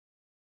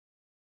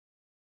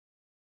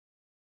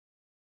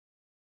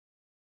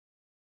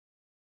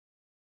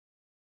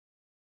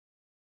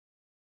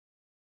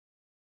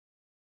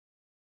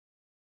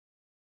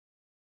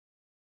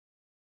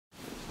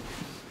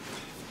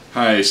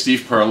Hi,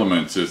 Steve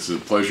Parliament. It's a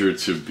pleasure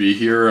to be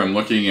here. I'm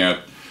looking at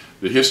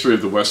the history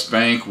of the West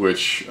Bank,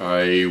 which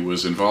I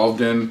was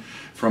involved in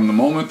from the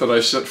moment that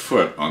I set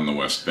foot on the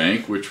West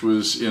Bank, which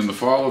was in the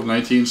fall of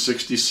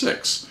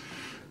 1966,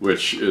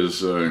 which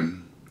is,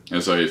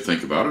 as I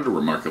think about it, a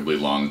remarkably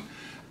long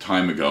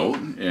time ago.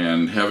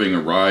 And having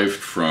arrived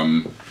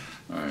from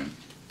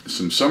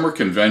some summer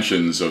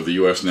conventions of the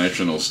U.S.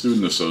 National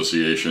Student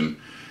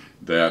Association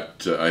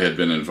that I had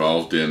been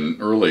involved in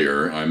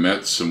earlier, I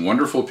met some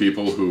wonderful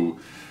people who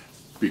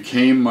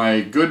became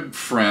my good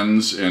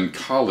friends and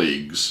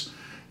colleagues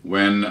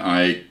when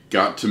I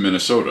got to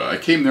Minnesota. I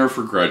came there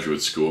for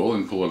graduate school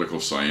in political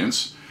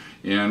science,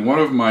 and one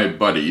of my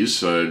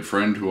buddies, a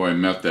friend who I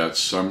met the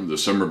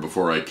summer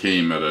before I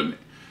came at a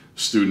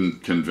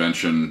student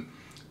convention,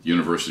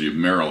 University of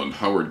Maryland,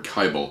 Howard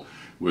Keibel,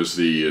 was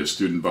the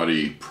student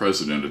body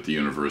president at the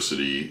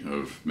University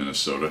of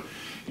Minnesota.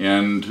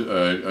 And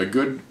a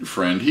good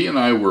friend, he and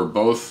I were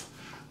both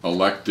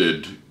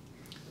elected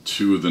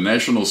to the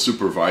National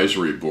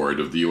Supervisory Board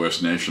of the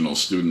U.S. National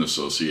Student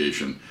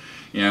Association.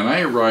 And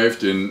I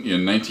arrived in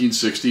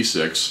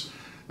 1966,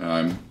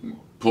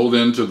 pulled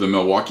into the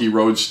Milwaukee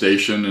Road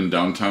Station in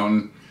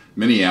downtown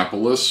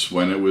Minneapolis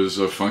when it was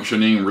a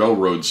functioning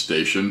railroad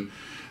station.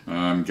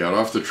 Got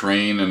off the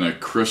train in a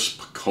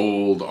crisp,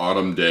 cold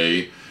autumn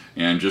day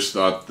and just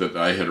thought that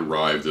I had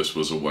arrived. This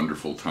was a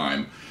wonderful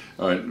time.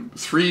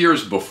 3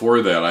 years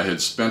before that, I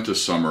had spent a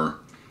summer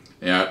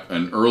at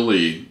an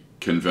early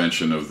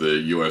convention of the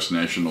U.S.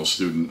 National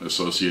Student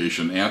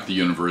Association at the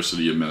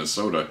University of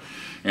Minnesota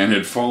and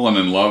had fallen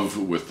in love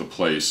with the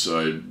place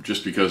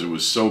just because it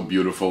was so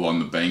beautiful on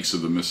the banks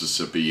of the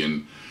Mississippi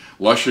and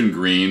lush and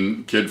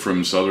green. Kid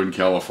from Southern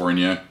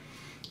California,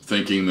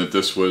 thinking that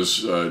this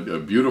was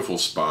a beautiful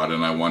spot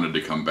and I wanted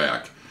to come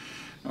back.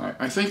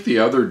 I think the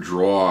other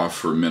draw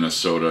for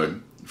Minnesota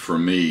for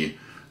me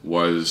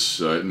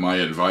was my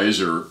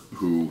advisor,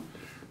 who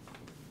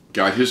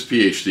got his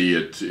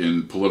PhD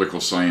in political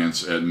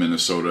science at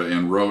Minnesota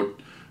and wrote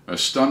a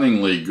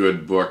stunningly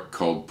good book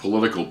called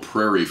Political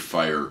Prairie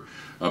Fire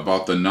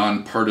about the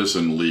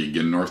Nonpartisan League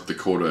in North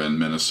Dakota and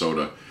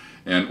Minnesota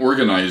and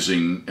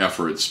organizing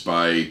efforts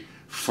by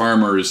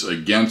farmers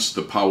against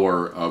the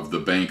power of the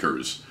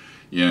bankers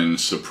in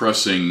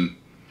suppressing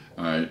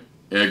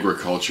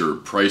agriculture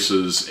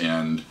prices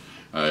and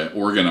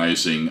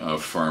organizing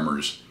of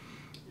farmers.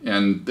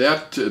 And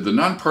that the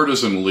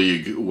Nonpartisan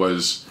League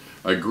was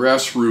a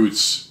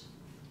grassroots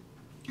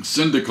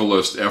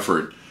syndicalist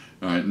effort,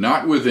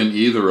 not within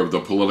either of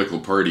the political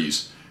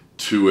parties,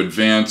 to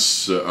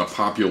advance a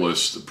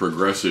populist,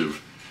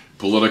 progressive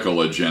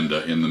political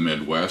agenda in the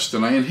Midwest.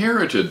 And I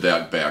inherited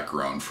that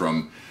background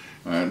from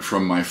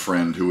my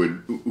friend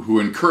who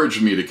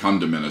encouraged me to come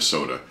to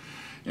Minnesota.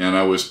 And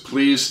I was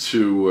pleased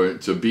to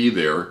be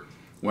there.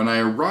 When I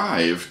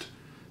arrived,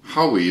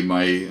 Howie,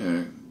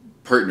 my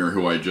partner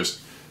who I just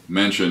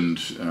mentioned,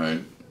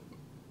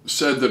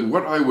 said that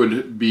what I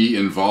would be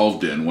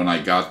involved in when I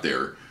got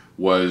there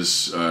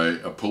was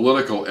a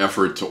political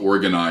effort to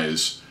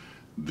organize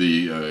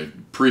the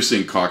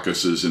precinct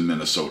caucuses in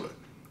Minnesota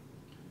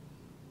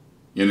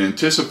in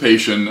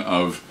anticipation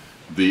of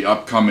the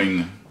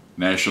upcoming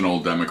National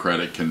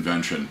Democratic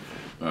Convention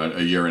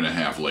a year and a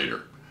half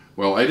later.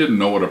 Well, I didn't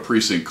know what a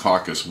precinct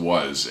caucus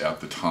was at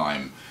the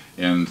time,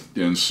 and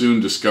soon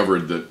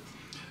discovered that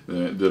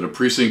a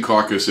precinct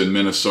caucus in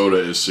Minnesota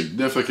is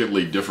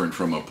significantly different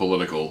from a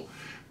political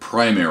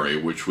primary,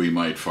 which we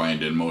might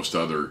find in most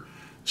other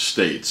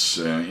states.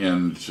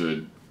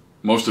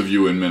 Most of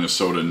you in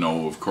Minnesota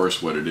know, of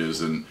course, what it is,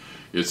 and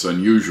it's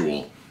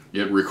unusual.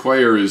 It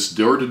requires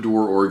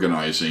door-to-door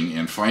organizing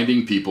and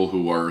finding people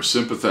who are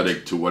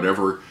sympathetic to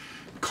whatever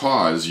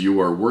cause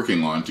you are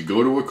working on to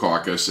go to a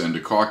caucus and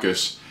to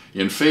caucus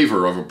in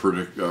favor of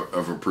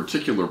a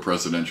particular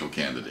presidential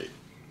candidate.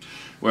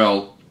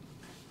 Well,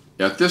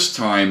 at this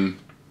time,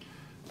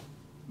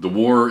 the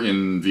war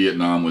in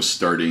Vietnam was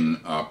starting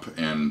up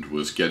and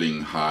was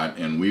getting hot,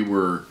 and we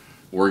were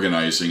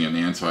organizing an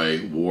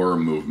anti-war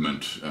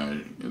movement.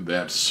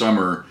 That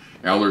summer,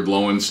 Allard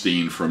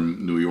Lowenstein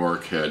from New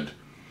York had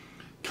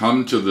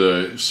come to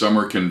the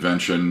summer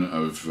convention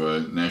of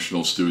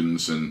national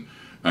students and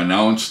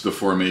announced the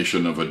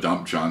formation of a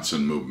Dump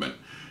Johnson movement,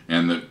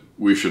 and that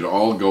we should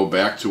all go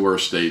back to our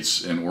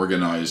states and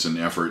organize an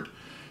effort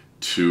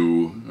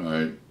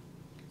to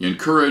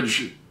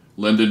encourage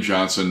Lyndon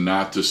Johnson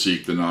not to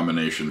seek the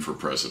nomination for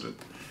president,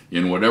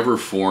 in whatever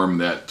form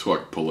that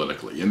took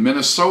politically. In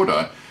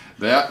Minnesota,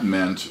 that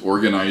meant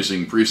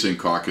organizing precinct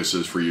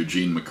caucuses for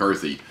Eugene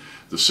McCarthy,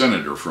 the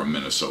senator from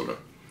Minnesota.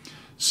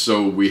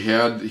 So we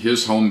had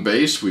his home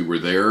base. We were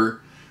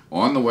there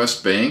on the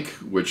West Bank,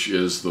 which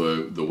is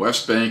the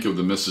West Bank of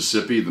the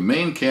Mississippi. The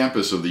main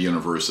campus of the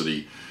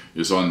university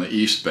is on the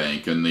East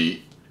Bank, and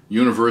the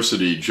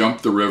university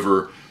jumped the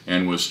river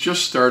and was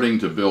just starting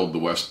to build the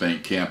West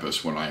Bank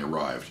campus when I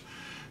arrived.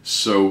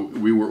 So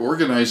we were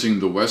organizing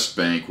the West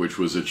Bank, which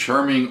was a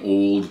charming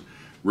old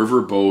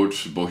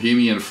riverboat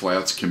Bohemian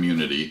Flats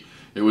community.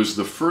 It was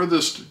the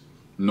furthest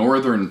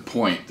northern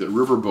point that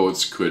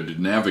riverboats could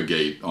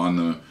navigate on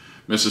the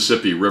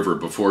Mississippi River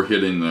before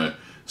hitting the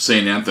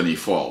St. Anthony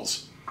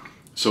Falls.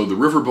 So the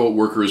riverboat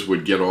workers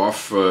would get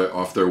off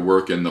their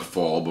work in the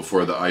fall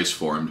before the ice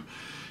formed,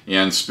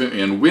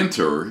 and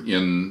winter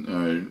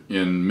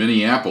in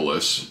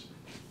Minneapolis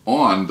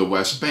on the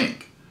West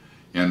Bank,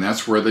 and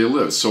that's where they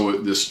lived. So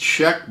this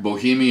Czech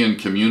Bohemian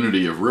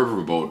community of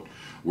riverboat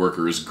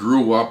workers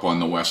grew up on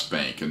the West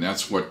Bank, and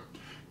that's what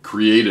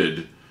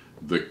created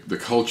the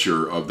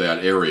culture of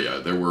that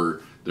area.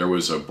 There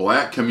was a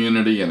black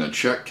community and a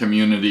Czech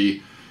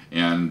community,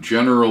 and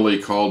generally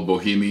called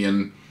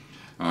Bohemian.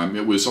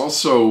 It was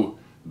also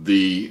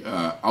the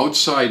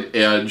outside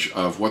edge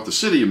of what the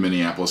city of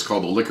Minneapolis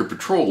called the liquor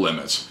patrol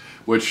limits,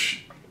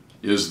 which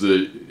is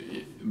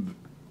to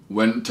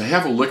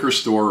have a liquor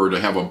store or to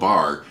have a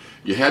bar,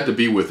 you had to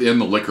be within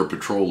the liquor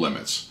patrol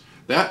limits.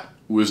 That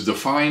was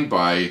defined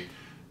by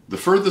the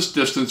furthest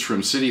distance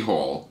from City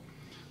Hall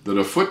that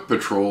a foot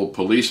patrol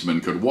policeman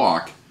could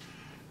walk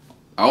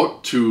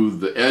out to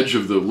the edge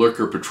of the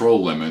liquor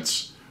patrol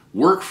limits,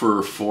 work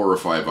for 4 or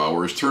 5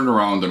 hours, turn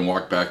around and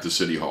walk back to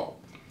City Hall.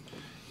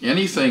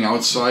 Anything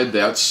outside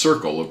that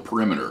circle of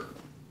perimeter,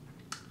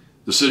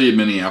 the city of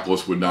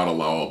Minneapolis would not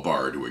allow a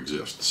bar to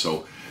exist.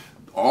 So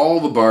all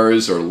the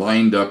bars are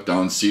lined up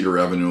down Cedar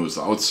Avenue as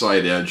the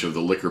outside edge of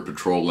the liquor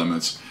patrol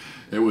limits.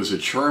 It was a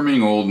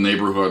charming old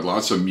neighborhood,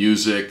 lots of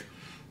music,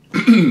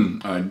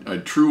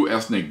 a true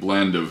ethnic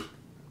blend of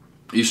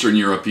Eastern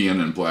European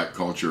and black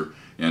culture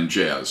and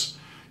jazz.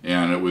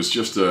 And it was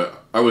just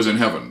I was in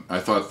heaven. I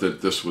thought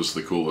that this was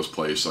the coolest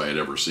place I had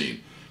ever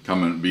seen,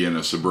 being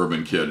a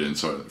suburban kid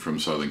from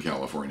Southern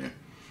California.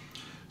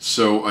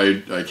 So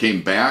I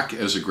came back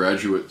as a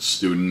graduate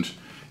student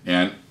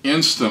and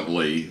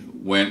instantly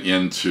went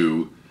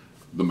into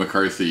the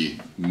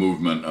McCarthy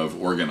movement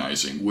of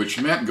organizing,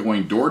 which meant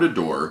going door to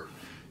door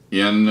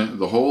in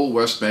the whole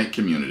West Bank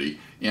community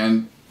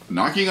and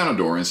knocking on a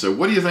door and said,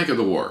 "What do you think of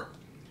the war?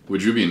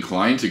 Would you be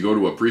inclined to go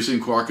to a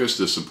precinct caucus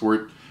to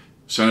support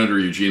Senator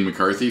Eugene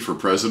McCarthy for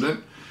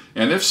president?"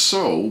 And if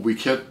so, we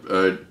kept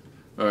a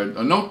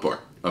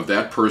notebook of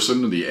that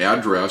person, the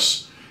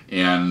address,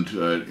 and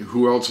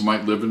who else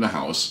might live in the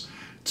house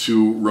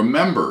to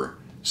remember,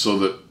 so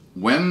that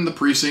when the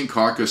precinct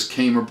caucus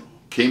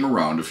came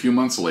around a few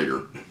months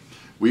later,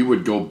 we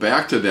would go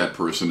back to that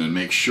person and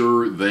make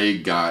sure they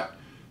got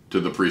to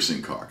the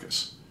precinct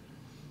caucus.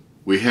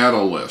 We had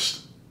a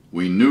list.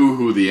 We knew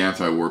who the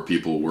anti-war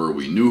people were.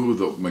 We knew who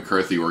the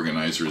McCarthy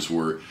organizers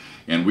were,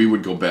 and we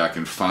would go back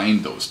and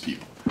find those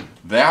people.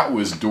 That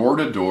was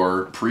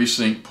door-to-door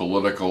precinct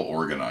political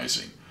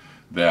organizing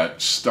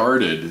that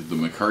started the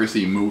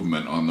McCarthy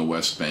movement on the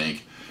West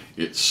Bank.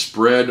 It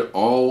spread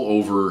all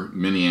over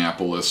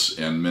Minneapolis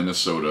and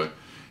Minnesota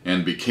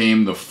and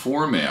became the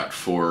format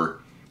for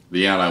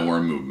the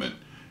anti-war movement.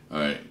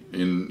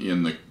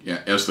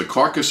 As the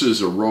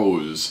caucuses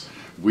arose,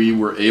 we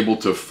were able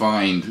to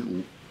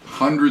find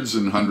hundreds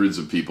and hundreds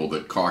of people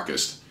that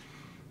caucused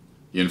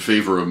in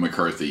favor of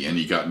McCarthy, and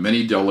he got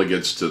many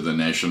delegates to the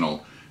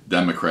National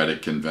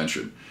Democratic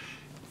Convention.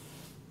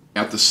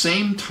 At the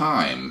same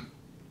time,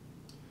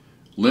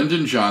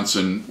 Lyndon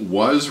Johnson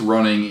was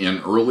running in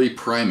early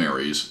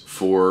primaries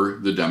for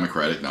the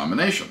Democratic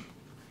nomination.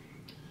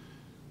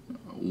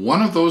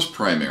 One of those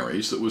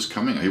primaries that was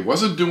coming, he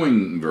wasn't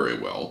doing very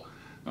well.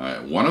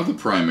 One of the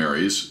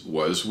primaries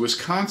was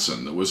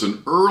Wisconsin. There was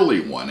an early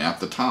one at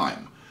the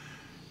time.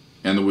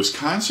 And the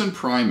Wisconsin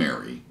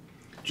primary,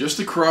 just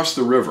across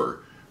the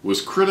river,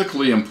 was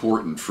critically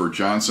important for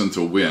Johnson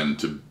to win,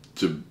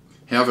 to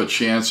have a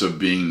chance of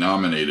being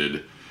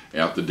nominated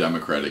at the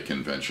Democratic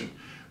Convention.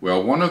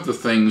 Well, one of the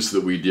things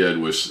that we did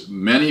was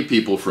many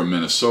people from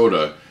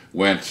Minnesota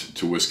went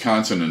to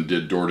Wisconsin and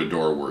did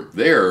door-to-door work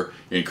there,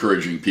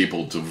 encouraging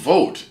people to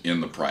vote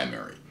in the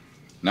primary.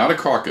 Not a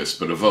caucus,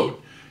 but a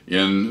vote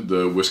in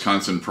the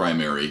Wisconsin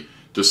primary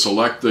to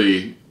select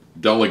the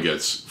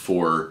delegates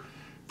for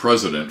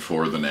president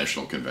for the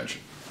National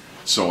Convention.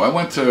 So I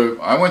went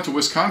to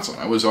Wisconsin.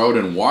 I was out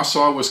in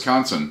Wausau,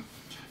 Wisconsin,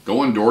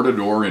 going door to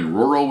door in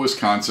rural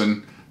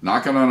Wisconsin,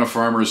 knocking on a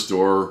farmer's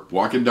door,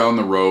 walking down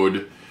the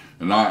road,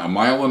 a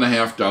mile and a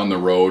half down the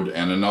road,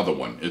 and another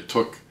one. It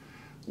took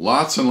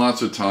lots and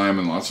lots of time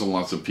and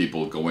lots of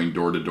people going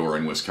door to door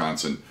in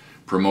Wisconsin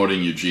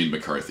promoting Eugene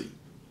McCarthy.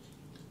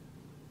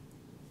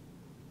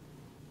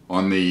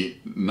 On the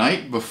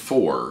night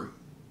before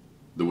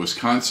the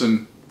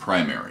Wisconsin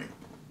primary,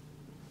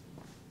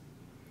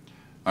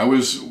 I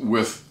was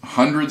with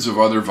hundreds of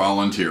other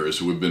volunteers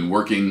who had been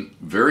working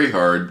very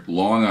hard,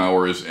 long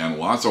hours, and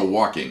lots of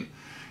walking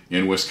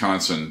in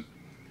Wisconsin,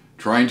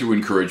 trying to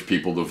encourage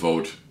people to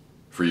vote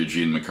for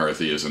Eugene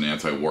McCarthy as an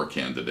anti-war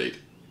candidate.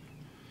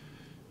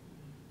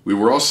 We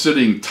were all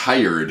sitting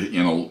tired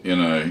in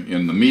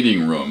the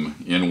meeting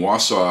room in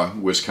Wausau,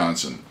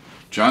 Wisconsin.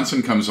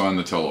 Johnson comes on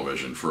the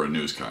television for a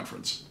news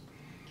conference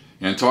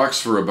and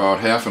talks for about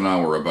half an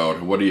hour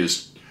about what he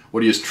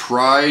has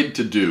tried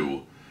to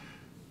do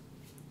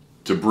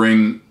to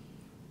bring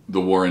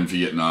the war in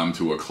Vietnam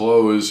to a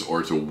close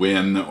or to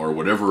win or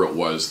whatever it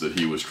was that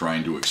he was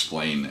trying to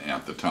explain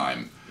at the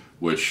time,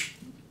 which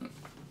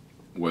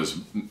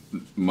was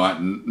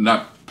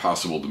not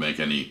possible to make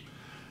any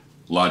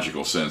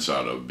logical sense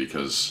out of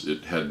because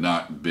it had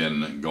not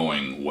been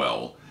going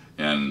well,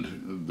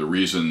 and the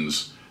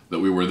reasons that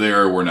we were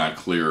there were not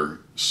clear,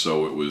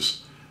 so it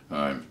was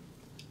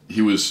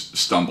he was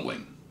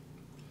stumbling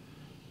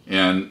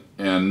and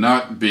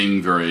not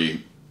being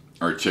very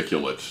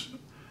articulate.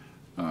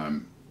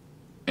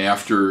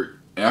 After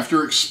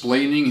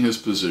explaining his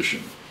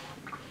position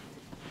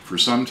for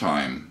some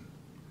time,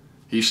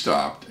 he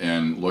stopped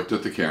and looked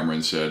at the camera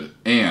and said,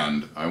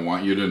 "And I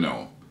want you to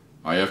know,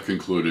 I have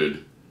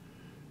concluded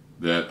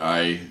that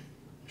I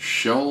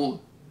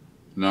shall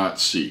not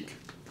seek,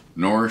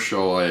 nor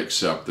shall I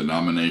accept the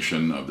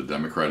nomination of the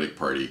Democratic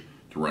Party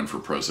to run for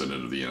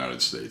President of the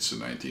United States in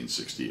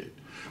 1968.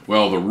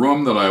 Well, the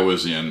room that I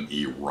was in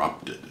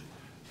erupted.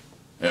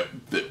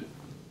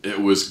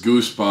 It was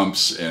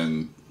goosebumps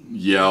and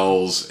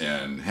yells,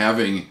 and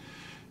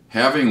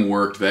having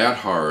worked that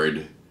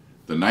hard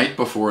the night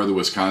before the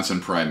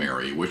Wisconsin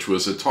primary, which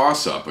was a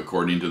toss-up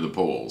according to the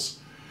polls,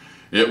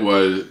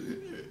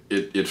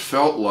 it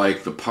felt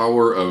like the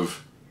power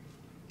of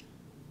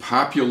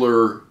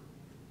popular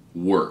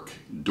work,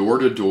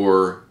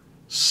 door-to-door,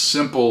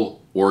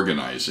 simple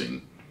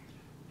organizing,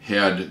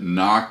 had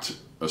knocked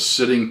a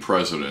sitting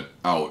president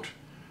out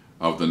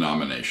of the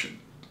nomination.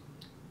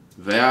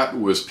 That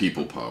was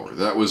people power.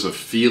 That was a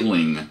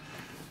feeling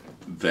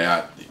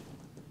that,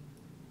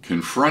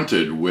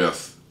 confronted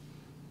with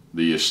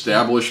the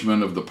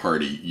establishment of the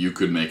party, you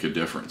could make a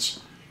difference.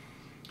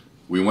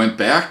 We went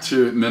back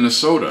to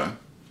Minnesota,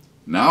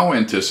 now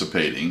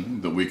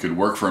anticipating that we could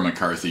work for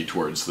McCarthy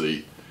towards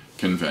the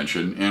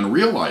convention, and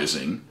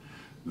realizing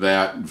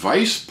that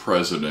Vice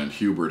President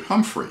Hubert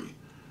Humphrey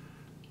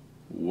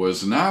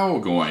was now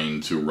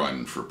going to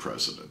run for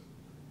president.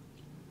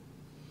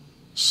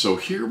 So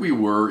here we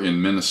were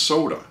in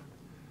Minnesota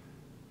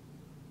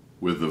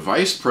with the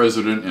vice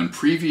president and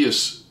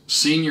previous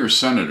senior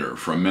senator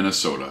from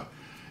Minnesota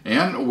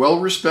and a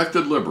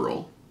well-respected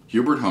liberal,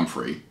 Hubert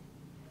Humphrey,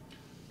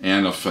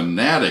 and a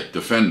fanatic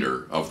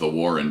defender of the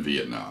war in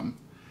Vietnam,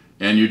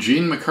 and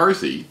Eugene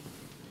McCarthy,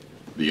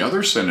 the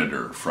other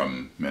senator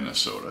from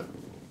Minnesota,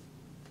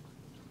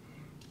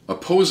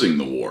 opposing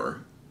the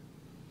war,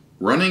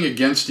 running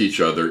against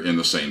each other in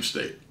the same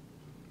state,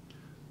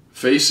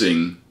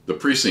 facing the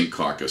precinct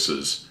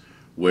caucuses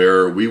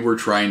where we were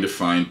trying to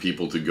find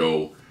people to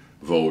go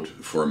vote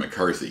for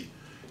McCarthy.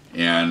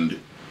 And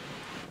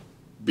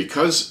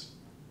because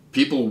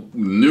people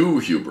knew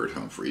Hubert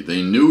Humphrey,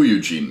 they knew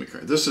Eugene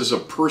McCarthy, this is a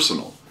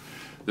personal,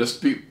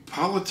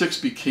 politics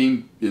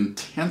became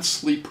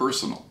intensely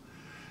personal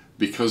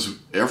because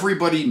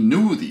everybody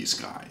knew these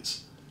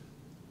guys.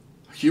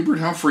 Hubert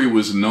Humphrey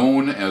was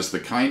known as the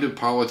kind of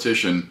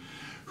politician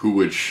who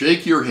would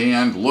shake your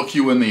hand, look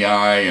you in the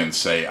eye, and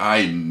say,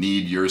 "I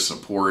need your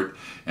support,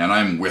 and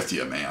I'm with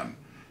you, man."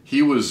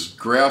 He was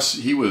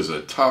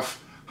a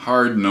tough,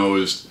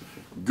 hard-nosed,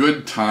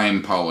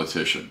 good-time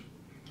politician.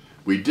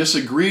 We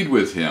disagreed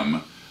with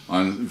him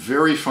on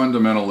very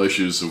fundamental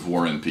issues of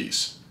war and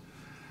peace,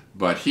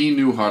 but he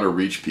knew how to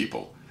reach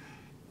people.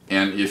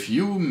 And if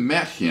you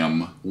met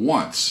him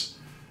once,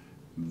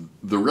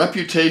 the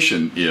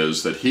reputation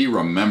is that he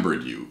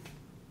remembered you.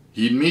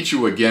 He'd meet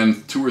you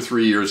again 2 or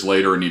 3 years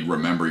later and he'd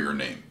remember your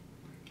name.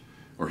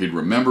 Or he'd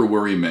remember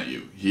where he met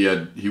you.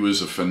 He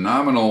was a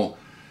phenomenal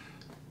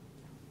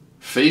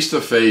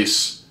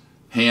face-to-face,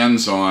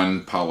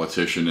 hands-on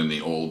politician in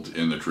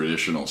the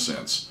traditional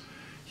sense.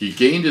 He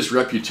gained his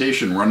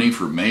reputation running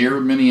for mayor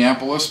of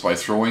Minneapolis by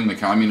throwing the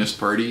Communist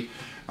Party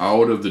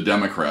out of the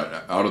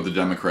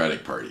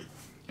Democratic Party.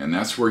 And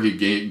that's where he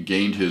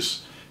gained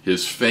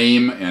his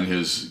fame and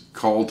his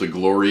call to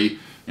glory.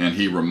 And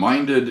he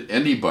reminded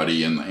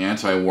anybody in the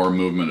anti-war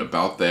movement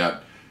about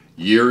that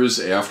years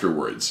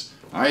afterwards.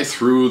 "I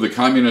threw the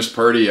Communist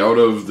Party out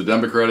of the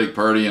Democratic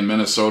Party in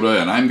Minnesota,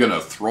 and I'm going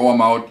to throw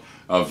them out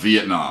of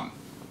Vietnam."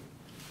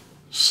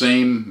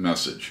 Same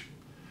message.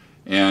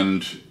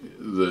 And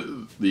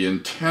the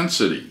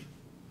intensity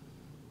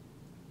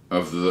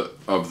of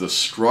the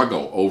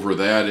struggle over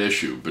that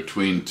issue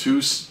between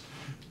two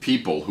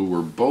people who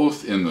were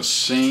both in the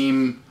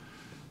same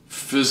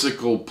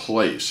physical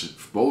place,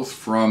 both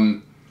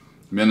from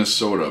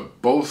Minnesota,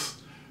 both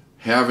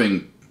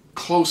having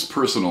close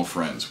personal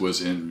friends,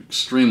 was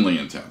extremely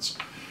intense.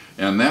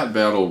 And that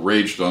battle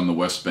raged on the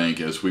West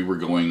Bank as we were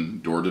going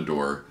door to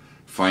door,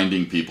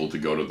 finding people to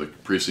go to the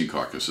precinct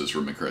caucuses for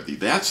McCarthy.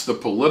 That's the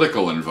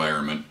political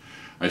environment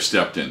I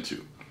stepped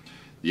into.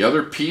 The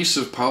other piece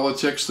of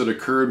politics that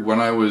occurred when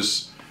I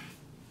was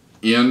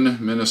in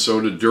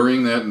Minnesota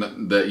during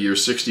that year,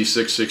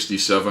 66,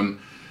 67,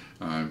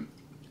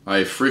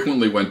 I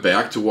frequently went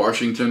back to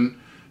Washington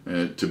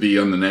to be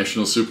on the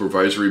National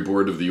Supervisory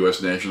Board of the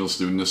U.S. National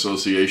Student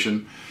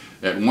Association.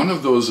 At one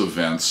of those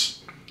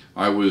events,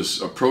 I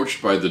was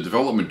approached by the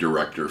development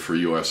director for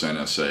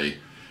USNSA,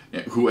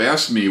 who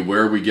asked me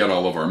where we get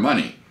all of our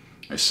money.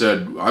 I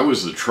said, I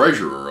was the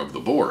treasurer of the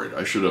board.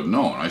 I should have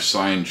known. I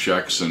signed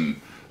checks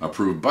and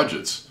approved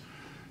budgets.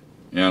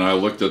 And I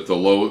looked at the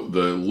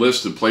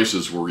list of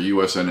places where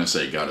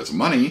USNSA got its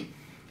money,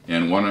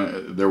 and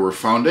there were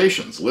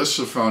foundations, lists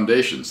of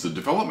foundations. The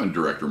development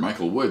director,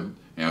 Michael Wood,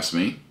 asked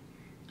me,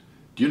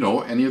 do you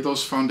know any of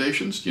those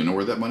foundations? Do you know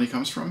where that money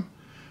comes from?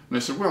 And I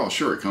said, well,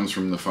 sure, it comes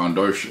from the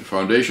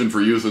Foundation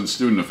for Youth and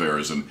Student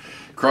Affairs, and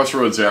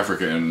Crossroads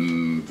Africa,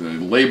 and the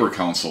Labor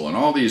Council, and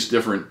all these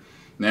different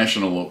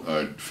national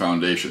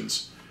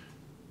foundations.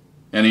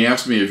 And he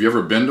asked me, have you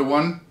ever been to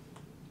one?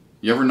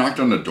 You ever knocked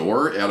on a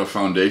door at a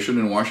foundation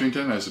in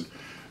Washington? I said,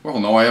 well,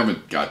 no, I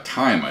haven't got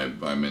time.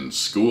 I'm in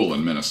school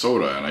in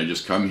Minnesota, and I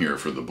just come here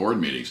for the board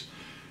meetings.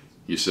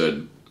 He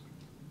said,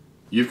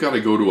 you've got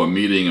to go to a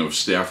meeting of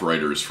staff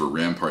writers for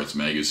Ramparts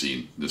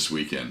magazine this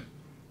weekend,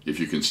 if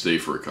you can stay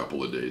for a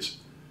couple of days.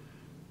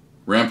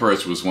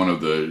 Ramparts was one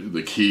of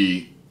the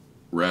key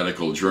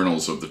radical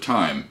journals of the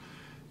time,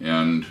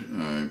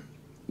 and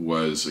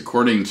was,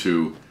 according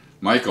to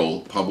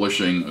Michael,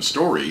 publishing a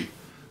story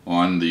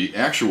on the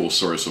actual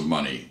source of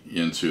money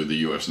into the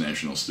U.S.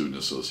 National Student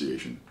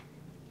Association.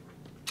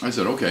 I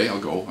said, okay, I'll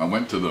go. I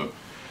went to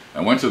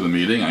the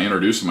meeting. I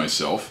introduced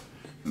myself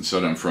and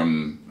said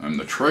I'm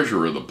the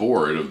treasurer of the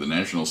board of the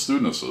National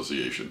Student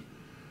Association.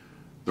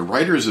 The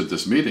writers at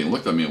this meeting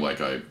looked at me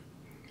like I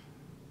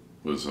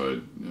was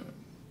a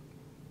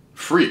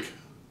freak.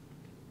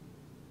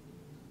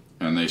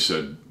 And they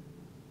said,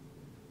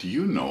 do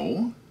you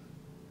know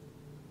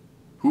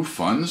who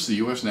funds the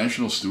U.S.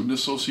 National Student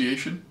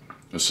Association?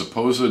 A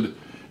supposed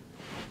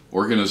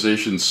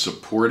organization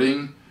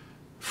supporting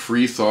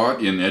free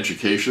thought in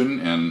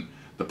education and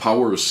the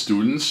power of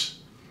students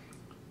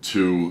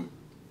to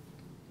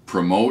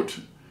promote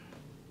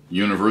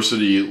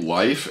university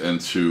life and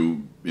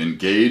to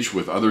engage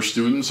with other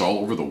students all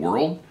over the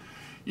world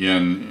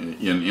in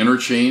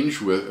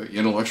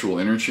intellectual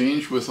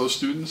interchange with those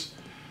students.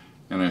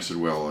 And I said,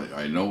 well,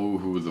 I know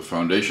who the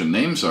foundation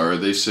names are.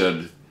 They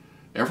said,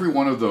 every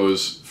one of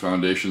those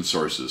foundation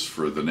sources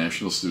for the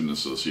National Student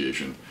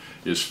Association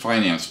is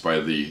financed by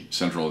the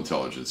Central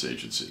Intelligence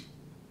Agency.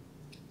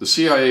 The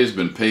CIA has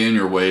been paying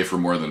your way for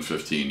more than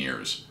 15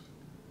 years.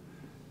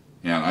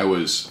 And I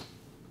was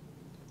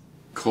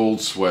cold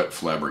sweat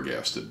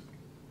flabbergasted.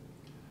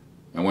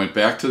 I went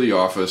back to the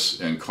office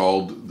and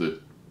called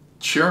the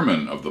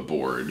chairman of the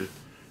board,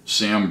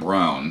 Sam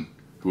Brown,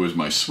 who was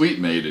my suite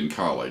mate in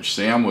college.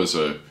 Sam was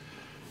a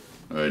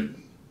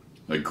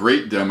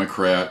great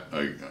Democrat,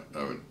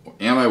 an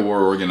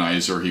anti-war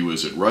organizer. He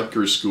was at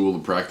Rutgers School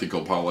of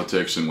Practical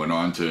Politics and went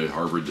on to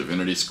Harvard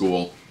Divinity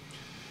School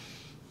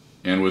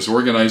and was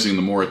organizing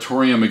the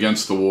moratorium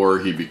against the war.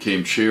 He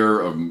became chair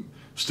of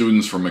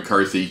Students for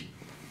McCarthy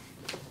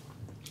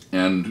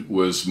and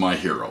was my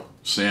hero.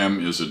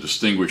 Sam is a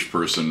distinguished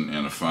person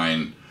and a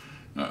fine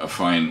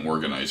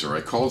organizer.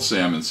 I called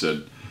Sam and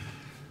said,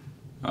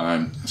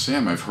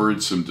 Sam, I've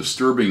heard some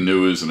disturbing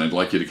news and I'd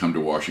like you to come to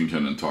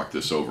Washington and talk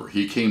this over.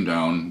 He came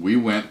down. We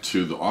went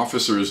to the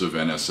officers of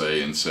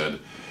NSA and said,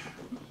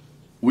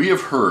 we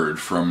have heard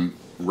from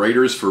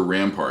writers for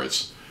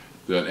Ramparts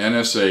that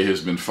NSA has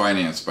been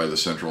financed by the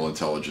Central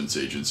Intelligence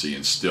Agency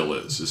and still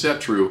is. Is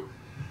that true?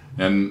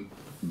 And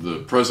the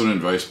president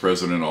and vice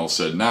president all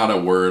said, not a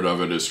word of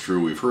it is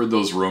true. We've heard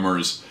those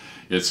rumors.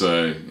 It's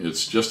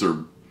just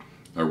a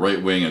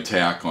right-wing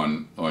attack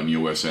on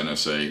US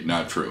NSA.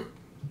 Not true.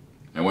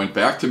 I went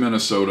back to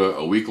Minnesota.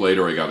 A week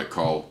later, I got a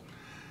call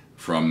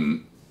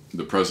from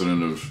the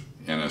president of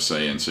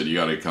NSA and said, you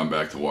got to come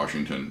back to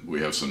Washington.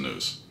 We have some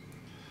news.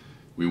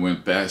 We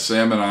went back,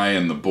 Sam and I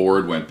and the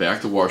board went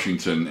back to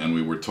Washington, and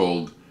we were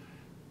told,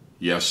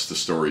 yes, the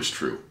story's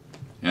true.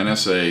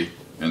 NSA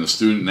and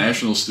the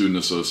National Student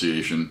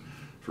Association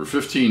for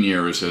 15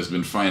 years has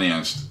been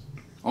financed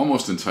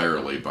almost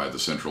entirely by the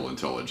Central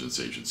Intelligence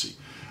Agency,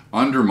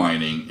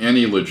 undermining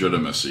any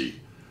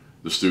legitimacy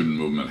the student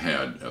movement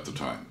had at the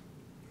time.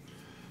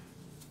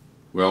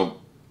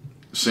 Well,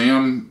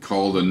 Sam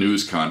called a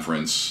news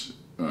conference,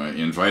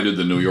 invited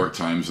the New York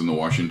Times and the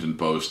Washington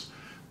Post,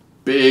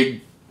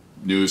 big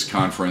news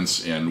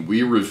conference, and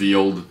we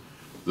revealed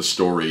the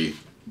story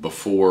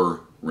before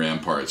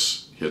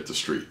Ramparts hit the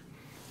street,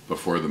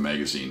 before the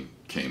magazine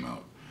came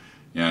out.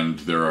 And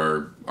there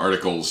are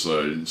articles,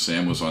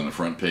 Sam was on the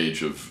front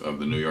page of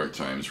the New York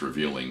Times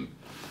revealing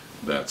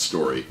that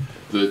story.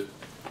 The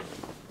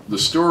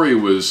story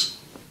was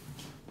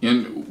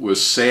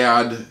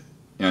sad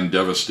and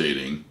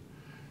devastating.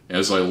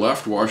 As I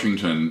left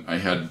Washington, I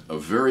had a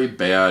very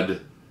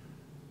bad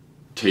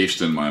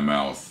taste in my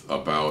mouth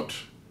about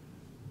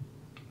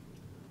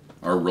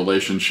our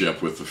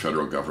relationship with the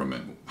federal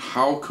government.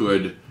 How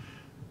could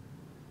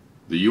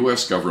the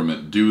U.S.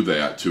 government do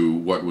that to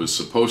what was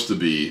supposed to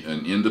be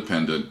an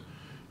independent,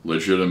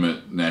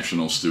 legitimate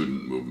national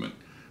student movement?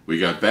 We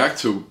got back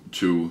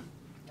to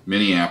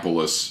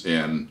Minneapolis,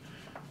 and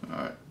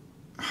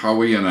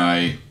Howie and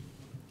I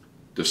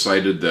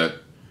decided that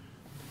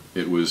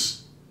it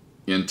was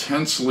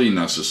intensely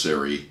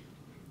necessary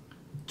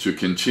to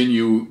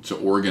continue to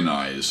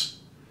organize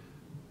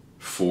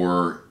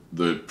for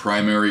the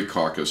primary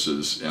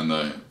caucuses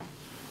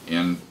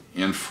and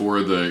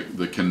for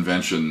the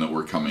convention that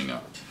were coming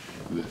up,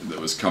 that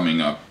was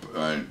coming up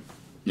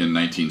in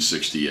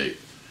 1968.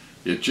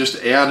 It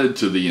just added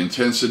to the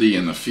intensity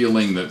and the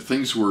feeling that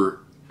things were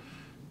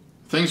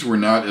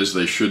not as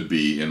they should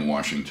be in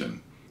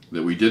Washington,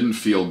 that we didn't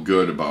feel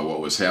good about what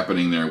was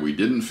happening there. We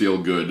didn't feel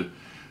good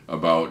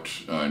about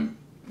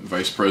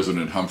Vice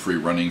President Humphrey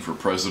running for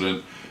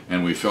president,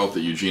 and we felt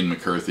that Eugene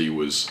McCarthy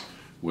was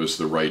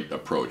the right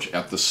approach.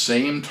 At the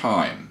same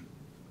time,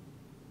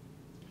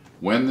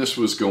 when this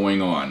was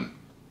going on,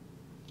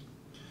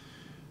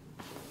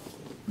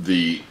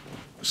 the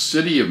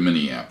city of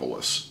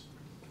Minneapolis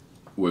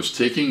was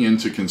taking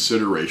into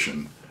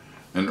consideration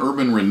an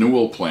urban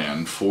renewal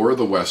plan for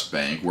the West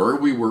Bank, where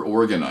we were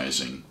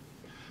organizing,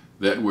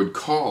 that would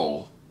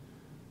call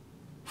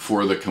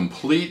for the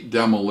complete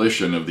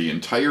demolition of the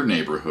entire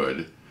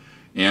neighborhood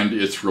and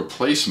its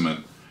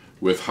replacement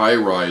with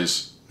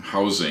high-rise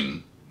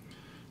housing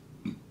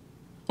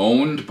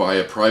owned by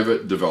a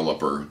private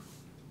developer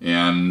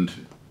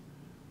and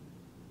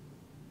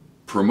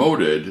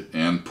promoted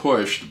and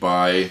pushed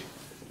by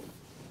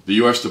the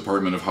U.S.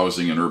 Department of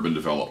Housing and Urban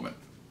Development,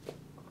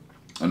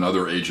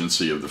 another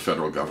agency of the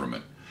federal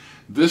government.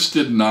 This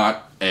did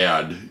not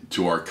add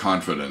to our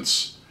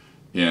confidence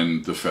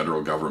in the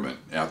federal government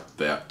at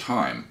that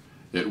time.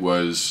 It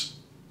was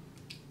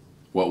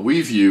what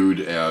we viewed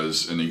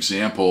as an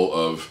example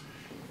of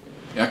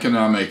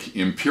economic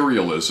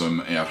imperialism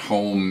at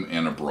home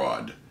and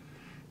abroad.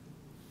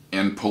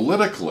 And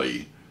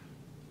politically,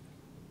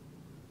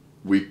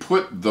 we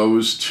put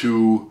those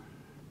two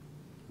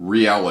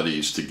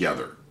realities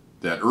together,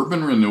 that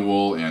urban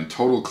renewal and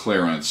total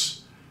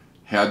clearance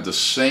had the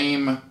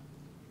same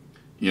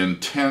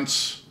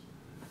intense,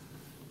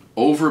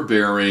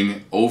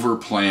 overbearing,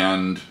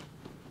 overplanned,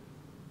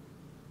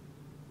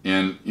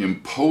 and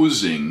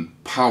imposing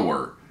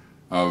power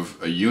of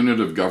a unit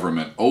of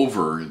government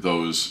over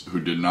those who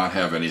did not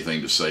have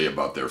anything to say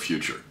about their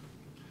future.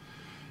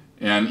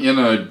 And in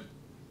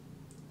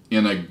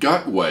a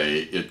gut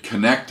way, it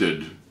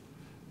connected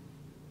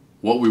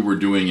what we were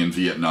doing in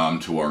Vietnam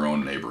to our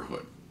own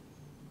neighborhood.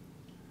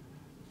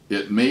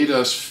 It made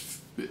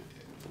us,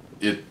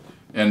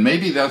 and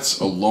maybe that's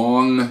a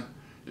long,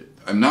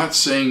 I'm not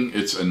saying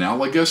it's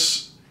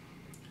analogous,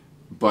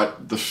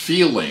 but the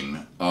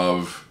feeling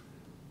of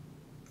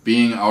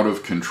being out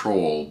of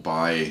control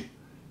by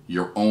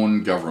your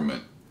own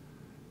government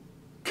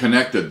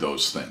connected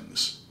those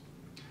things.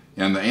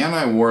 And the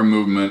anti-war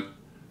movement,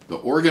 the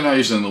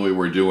organizing that we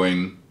were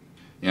doing,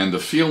 and the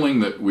feeling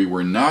that we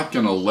were not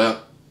going to let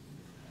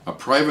a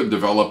private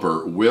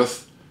developer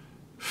with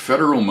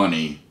federal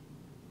money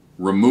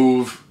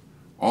remove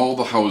all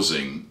the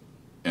housing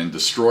and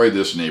destroy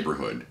this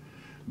neighborhood,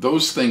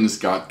 those things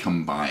got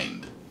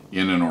combined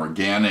in an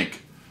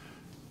organic,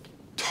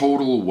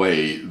 total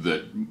way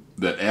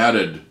that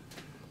added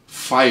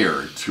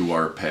fire to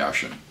our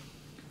passion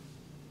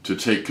to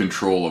take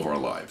control of our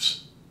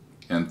lives.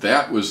 And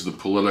that was the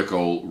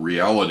political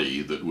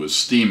reality that was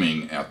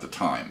steaming at the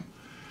time.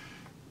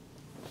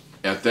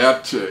 At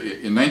that,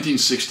 in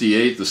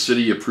 1968, the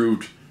city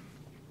approved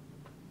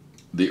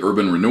the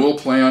urban renewal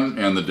plan,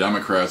 and the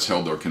Democrats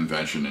held their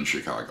convention in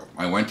Chicago.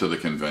 I went to the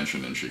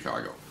convention in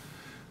Chicago.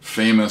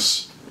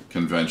 Famous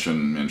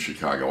convention in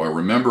Chicago. I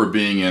remember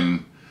being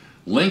in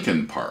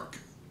Lincoln Park,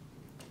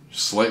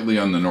 slightly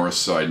on the north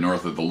side,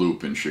 north of the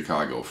Loop in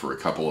Chicago, for a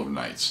couple of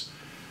nights.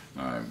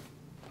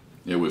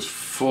 It was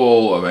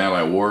full of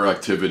anti-war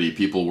activity.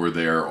 People were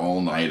there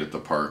all night at the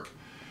park.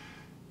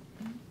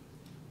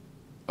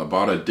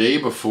 About a day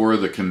before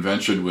the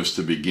convention was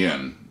to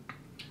begin,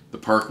 the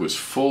park was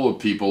full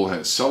of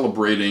people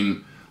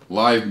celebrating,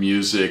 live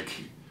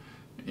music,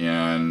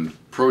 and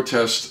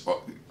protests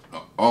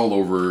all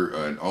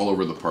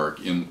over the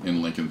park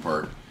in Lincoln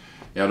Park.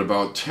 At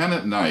about 10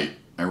 at night,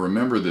 I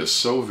remember this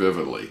so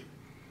vividly.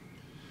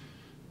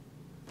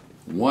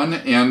 One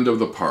end of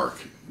the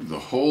park, the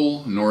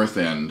whole north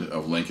end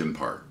of Lincoln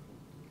Park,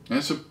 and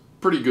it's a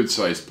pretty good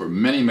size park,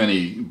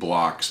 many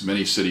blocks,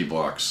 many city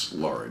blocks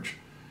large.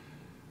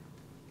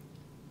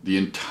 The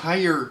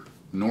entire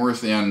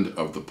north end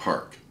of the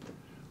park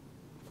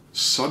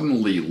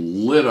suddenly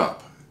lit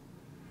up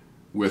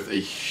with a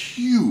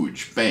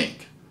huge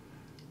bank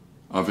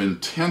of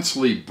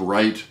intensely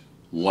bright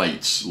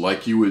lights,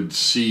 like you would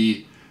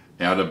see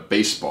at a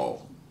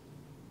baseball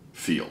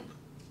field,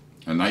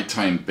 a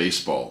nighttime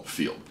baseball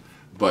field.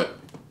 But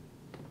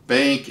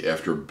bank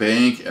after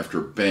bank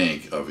after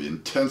bank of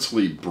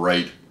intensely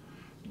bright,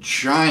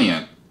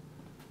 giant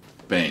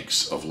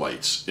banks of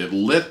lights. It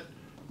lit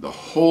the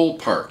whole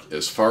park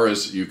as far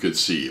as you could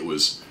see. It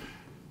was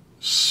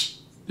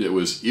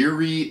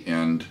eerie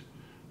and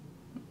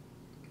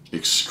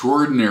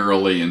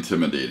extraordinarily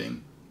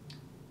intimidating.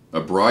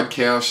 A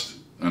broadcast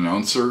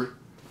announcer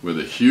with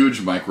a huge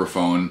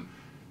microphone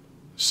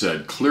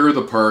said, "Clear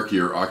the park,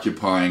 you're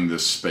occupying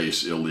this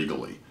space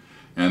illegally."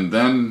 And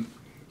then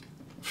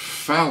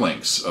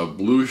phalanx of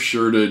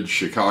blue-shirted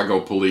Chicago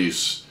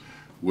police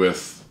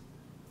with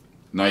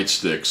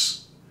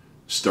nightsticks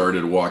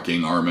started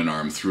walking arm in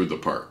arm through the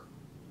park.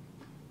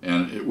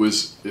 And it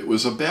was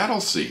a battle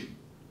scene.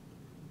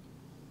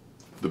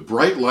 The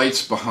bright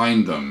lights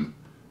behind them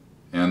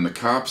and the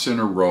cops in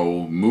a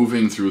row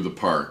moving through the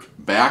park,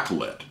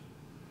 backlit,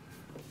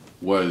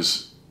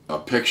 was a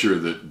picture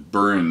that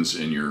burns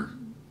in your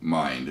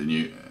mind.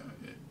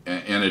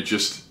 And it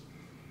just,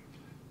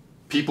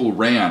 people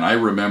ran. I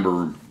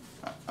remember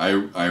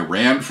I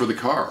ran for the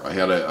car. I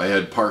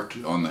had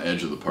parked on the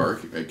edge of the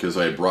park because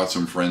I had brought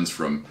some friends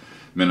from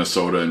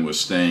Minnesota and was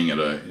staying at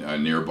a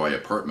nearby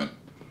apartment.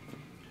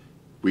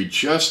 We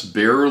just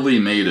barely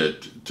made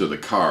it to the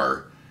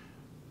car,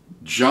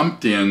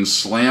 jumped in,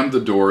 slammed the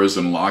doors,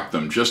 and locked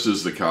them just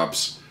as the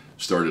cops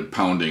started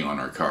pounding on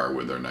our car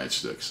with their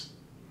nightsticks.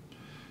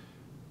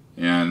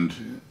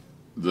 And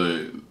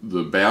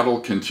the battle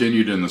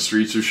continued in the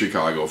streets of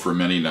Chicago for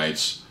many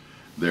nights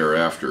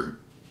thereafter,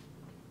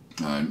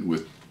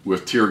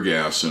 with tear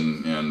gas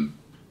and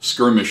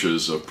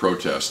skirmishes of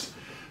protest,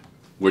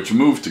 which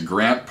moved to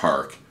Grant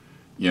Park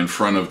in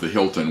front of the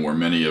Hilton, where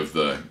many of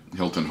the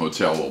Hilton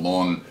Hotel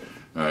along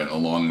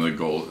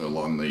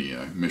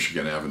the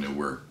Michigan Avenue,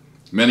 where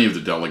many of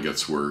the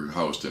delegates were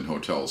housed in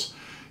hotels.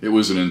 It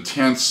was an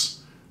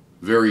intense,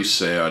 very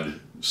sad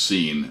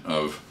scene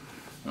of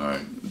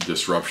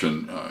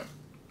disruption.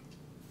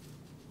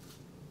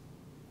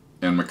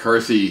 And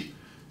McCarthy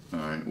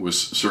was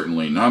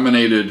certainly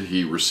nominated.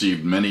 He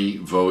received many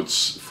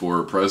votes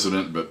for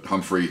president, but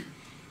Humphrey,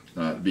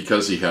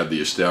 because he had the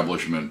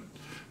establishment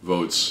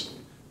votes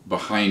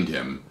behind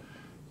him,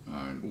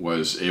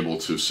 was able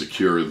to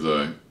secure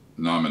the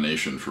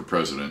nomination for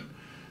president.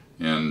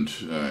 And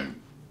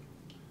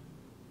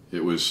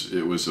it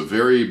was a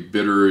very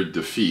bitter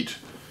defeat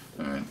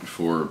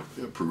for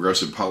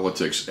progressive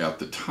politics at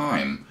the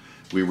time.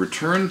 We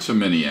returned to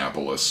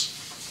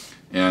Minneapolis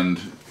and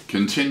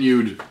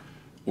continued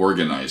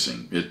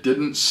organizing. It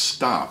didn't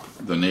stop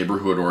the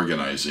neighborhood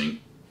organizing,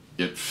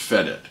 it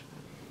fed it.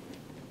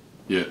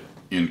 It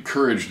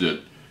encouraged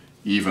it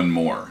even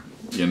more.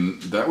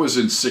 That was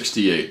in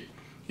 '68.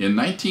 In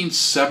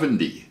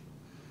 1970,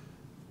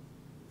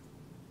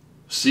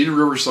 Cedar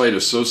Riverside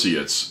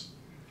Associates,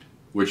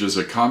 which is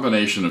a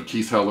combination of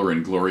Keith Heller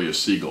and Gloria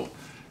Siegel,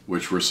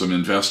 which were some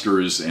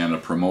investors and a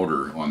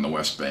promoter on the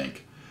West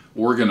Bank,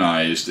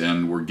 organized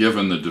and were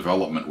given the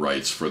development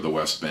rights for the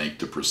West Bank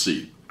to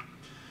proceed.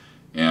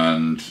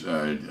 And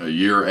a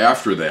year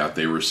after that,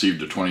 they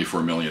received a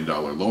 $24 million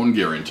loan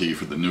guarantee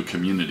for the New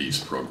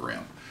Communities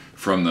program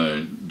from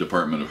the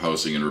Department of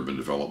Housing and Urban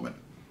Development.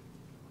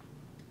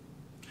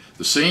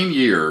 The same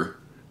year,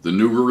 the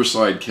New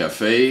Riverside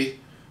Cafe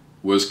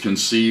was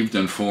conceived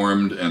and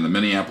formed, and the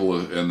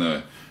Minneapolis and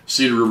the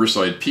Cedar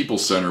Riverside People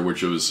Center,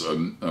 which was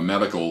a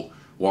medical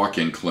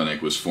walk-in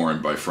clinic, was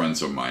formed by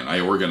friends of mine.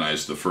 I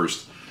organized the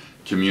first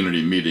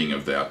community meeting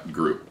of that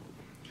group.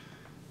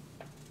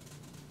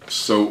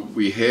 So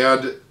we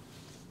had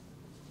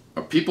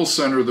a People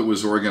Center that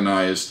was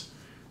organized.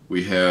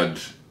 We had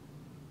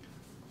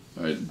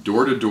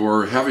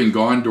door-to-door, having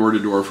gone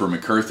door-to-door for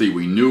McCarthy,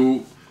 we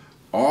knew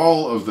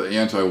all of the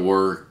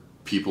anti-war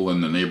people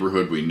in the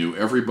neighborhood. We knew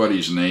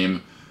everybody's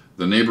name.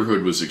 The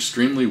neighborhood was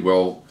extremely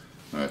well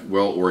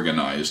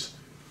organized.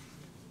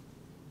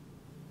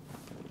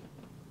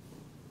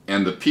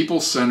 And the People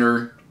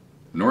Center,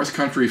 North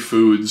Country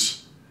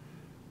Foods,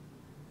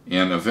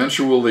 and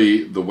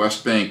eventually the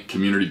West Bank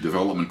Community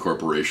Development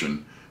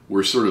Corporation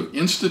were sort of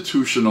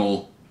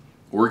institutional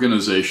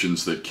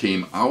organizations that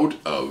came out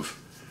of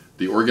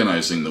the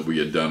organizing that we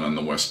had done on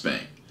the West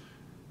Bank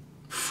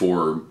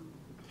for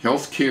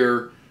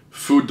healthcare,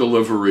 food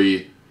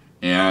delivery,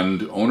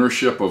 and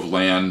ownership of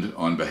land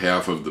on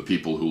behalf of the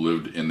people who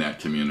lived in that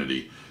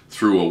community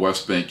through a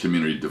West Bank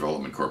Community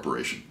Development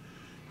Corporation.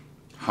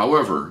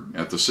 However,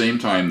 at the same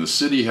time, the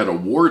city had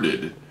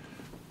awarded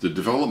the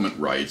development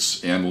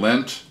rights and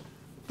lent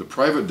the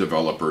private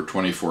developer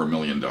 $24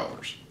 million.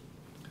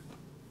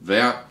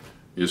 That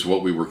is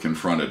what we were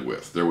confronted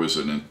with. There was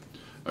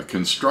a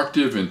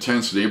constructive,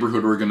 intense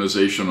neighborhood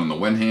organization on the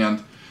one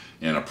hand,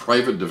 and a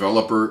private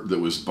developer that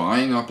was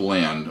buying up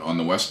land on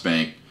the West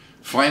Bank,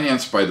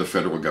 financed by the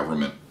federal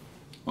government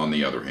on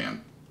the other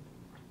hand.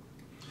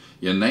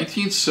 In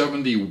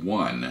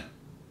 1971,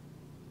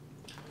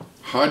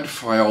 HUD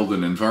filed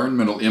an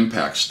environmental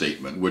impact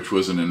statement, which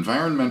was an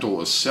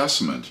environmental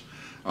assessment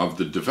of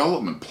the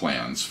development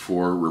plans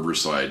for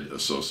Riverside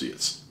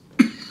Associates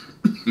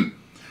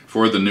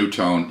for the new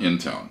town in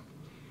town.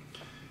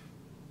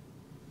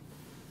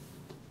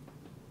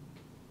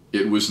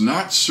 It was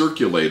not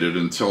circulated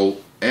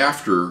until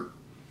after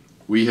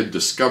we had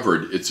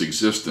discovered its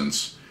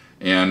existence,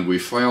 and we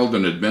filed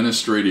an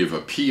administrative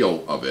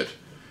appeal of it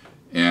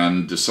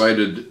and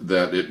decided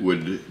that it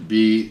would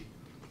be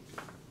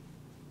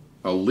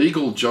a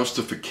legal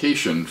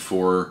justification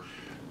for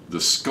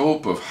the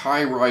scope of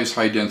high-rise,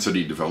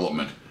 high-density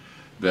development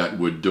that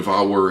would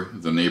devour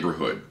the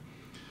neighborhood.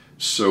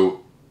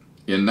 So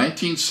in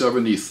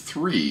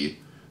 1973,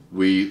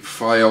 we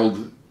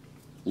filed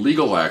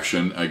legal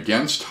action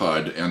against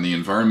HUD and the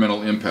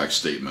environmental impact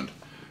statement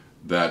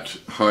that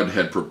HUD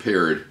had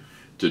prepared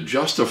to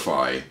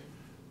justify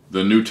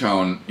the new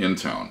town in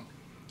town.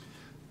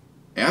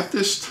 At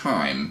this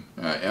time,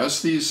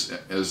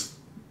 as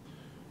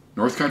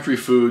North Country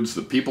Foods,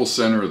 the People's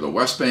Center, the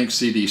West Bank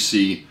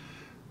CDC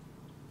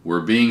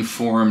were being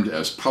formed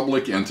as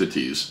public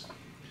entities,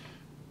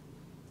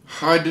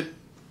 HUD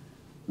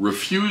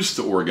refused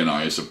to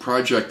organize a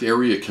project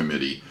area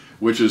committee,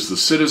 which is the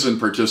citizen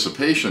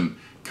participation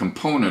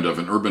component of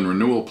an urban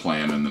renewal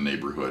plan in the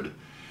neighborhood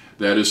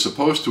that is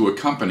supposed to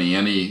accompany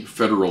any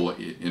federal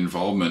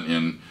involvement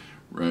in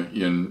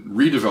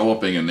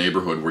redeveloping a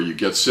neighborhood where you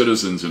get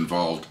citizens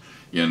involved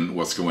in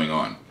what's going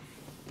on.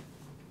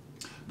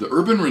 The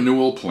urban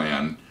renewal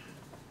plan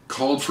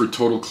called for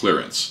total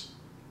clearance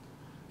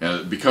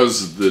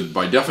because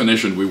by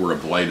definition we were a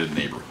blighted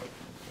neighborhood.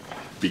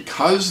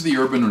 Because the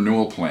urban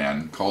renewal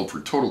plan called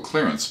for total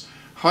clearance,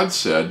 HUD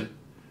said,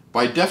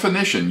 by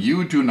definition,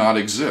 you do not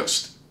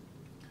exist.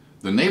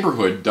 The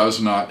neighborhood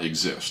does not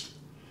exist.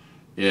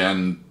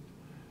 And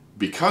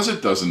because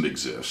it doesn't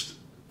exist,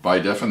 by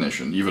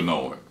definition, even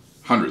though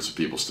hundreds of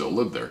people still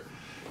live there,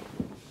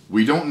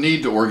 we don't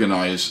need to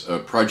organize a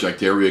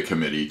project area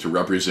committee to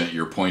represent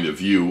your point of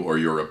view or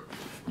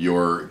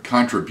your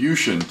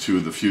contribution to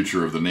the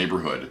future of the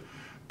neighborhood,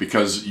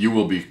 because you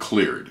will be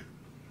cleared.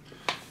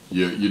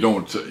 You're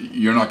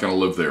not going to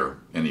live there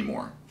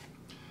anymore.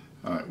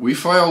 We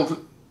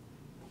filed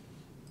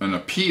an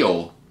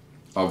appeal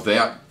of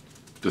that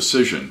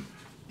decision,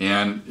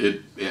 and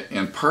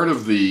part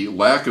of the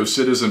lack of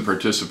citizen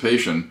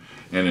participation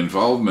and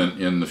involvement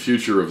in the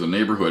future of the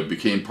neighborhood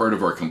became part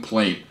of our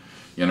complaint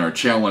in our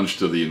challenge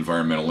to the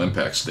environmental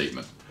impact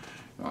statement.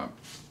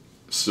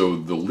 So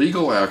the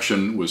legal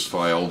action was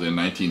filed in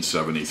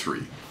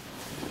 1973.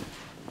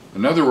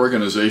 Another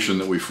organization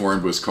that we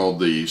formed was called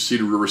the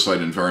Cedar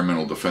Riverside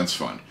Environmental Defense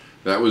Fund.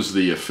 That was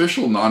the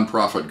official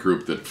nonprofit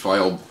group that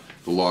filed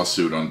the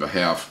lawsuit on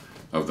behalf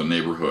of the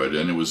neighborhood,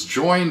 and it was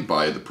joined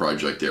by the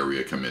Project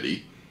Area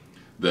Committee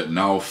that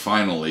now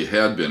finally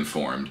had been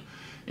formed,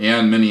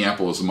 and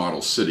Minneapolis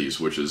Model Cities,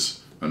 which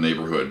is a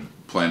neighborhood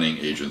planning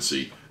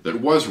agency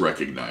that was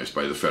recognized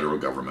by the federal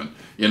government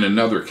in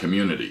another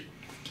community.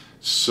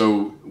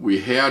 So we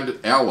had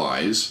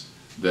allies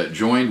that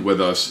joined with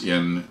us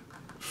in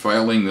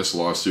filing this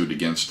lawsuit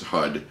against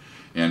HUD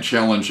and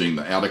challenging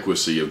the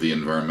adequacy of the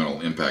environmental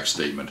impact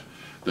statement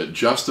that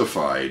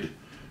justified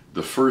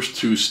the first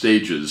two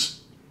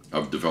stages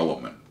of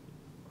development.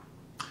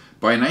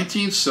 By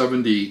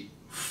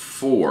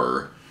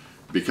 1974,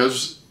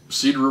 because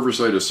Cedar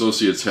Riverside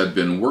Associates had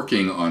been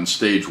working on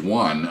stage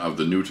one of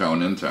the new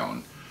town in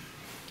town,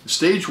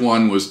 stage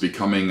one was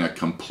becoming a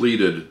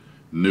completed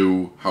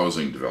new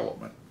housing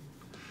development.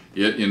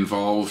 It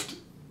involved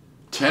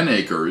 10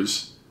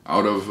 acres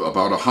out of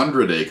about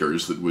 100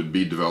 acres that would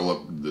be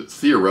developed, that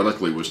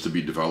theoretically was to be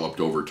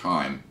developed over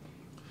time,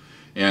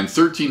 and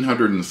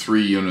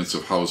 1,303 units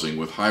of housing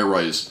with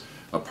high-rise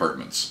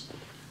apartments.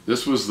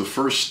 This was the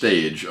first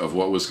stage of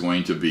what was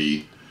going to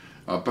be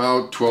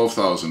about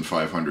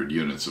 12,500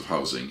 units of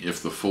housing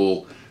if the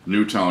full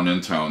new town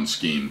in town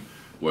scheme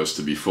was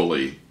to be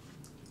fully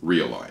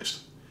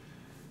realized.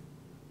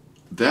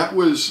 That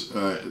was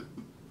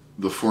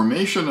the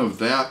formation of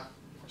that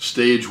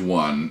stage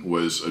one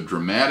was a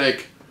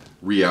dramatic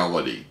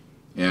reality.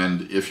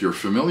 And if you're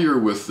familiar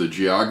with the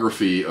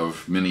geography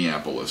of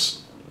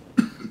Minneapolis,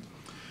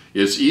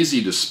 it's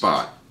easy to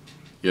spot.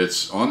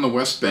 It's on the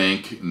West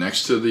Bank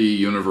next to the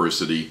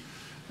university,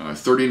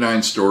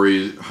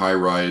 39-story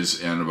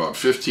high-rise and about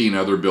 15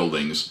 other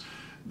buildings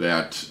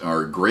that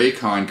are gray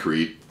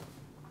concrete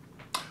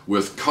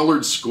with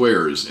colored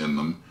squares in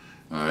them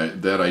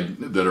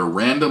that are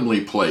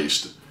randomly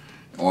placed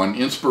on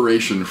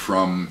inspiration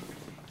from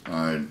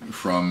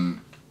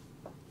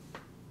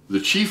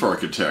the chief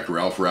architect,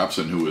 Ralph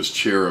Rapson, who was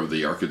chair of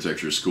the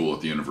architecture school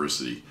at the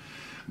university,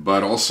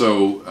 but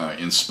also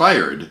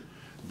inspired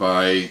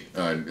by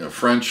a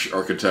French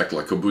architect,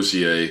 Le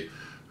Corbusier,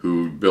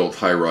 who built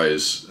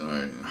high-rise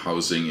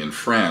housing in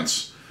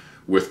France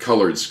with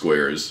colored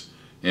squares,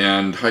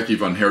 and Heikki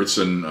von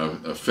Hertzen,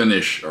 a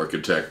Finnish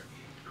architect,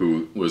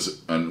 who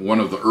was one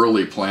of the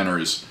early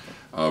planners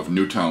of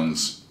new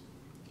towns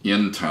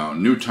in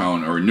town, new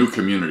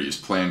communities,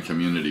 planned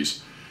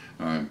communities.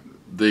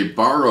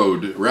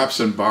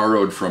 Rapson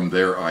borrowed from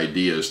their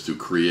ideas to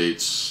create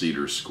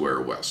Cedar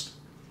Square West.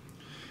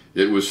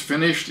 It was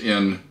finished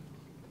in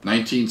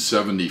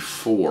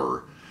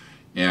 1974,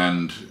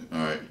 and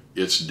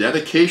its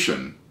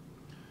dedication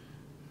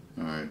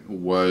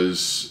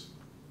was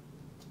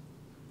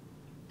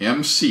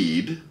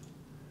emceed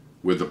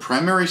with the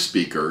primary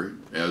speaker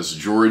as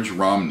George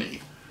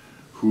Romney,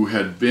 who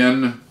had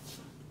been,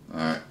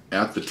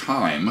 at the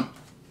time,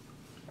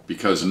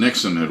 because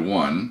Nixon had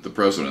won the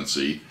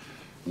presidency,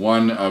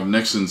 one of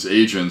Nixon's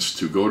agents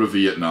to go to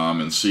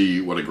Vietnam and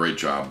see what a great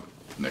job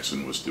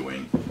Nixon was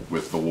doing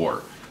with the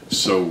war.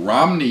 So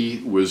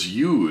Romney was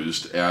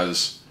used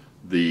as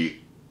the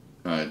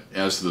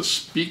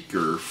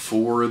speaker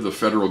for the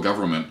federal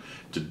government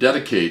to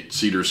dedicate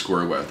Cedar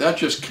Square West. That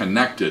just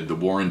connected the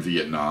war in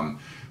Vietnam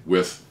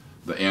with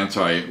the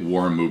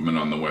anti-war movement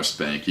on the West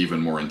Bank even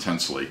more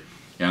intensely.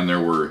 And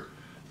there were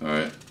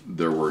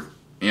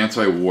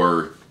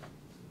anti-war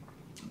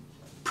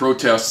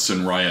protests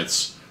and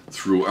riots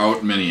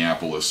throughout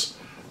Minneapolis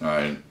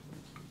when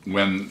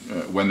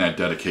that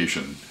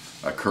dedication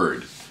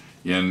occurred.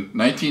 In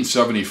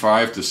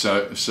 1975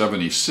 to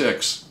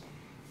 76,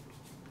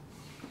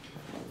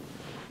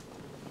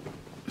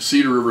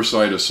 Cedar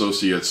Riverside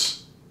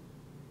Associates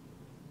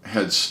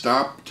had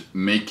stopped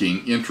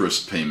making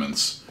interest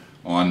payments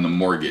on the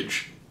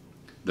mortgage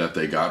that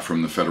they got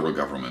from the federal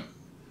government.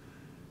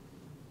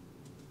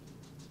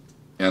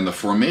 And the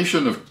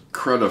formation of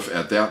CREDF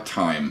at that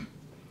time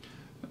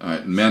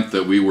meant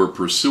that we were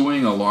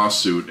pursuing a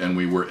lawsuit, and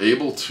we were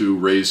able to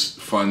raise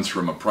funds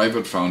from a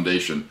private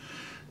foundation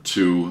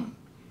to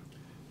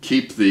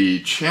keep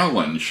the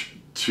challenge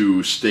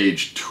to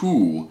stage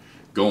 2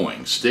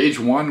 going. Stage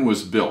 1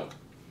 was built.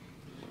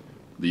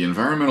 The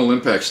environmental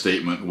impact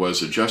statement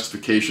was a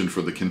justification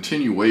for the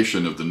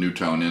continuation of the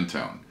Newtown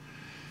in-town.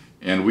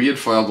 And we had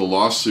filed a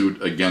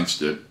lawsuit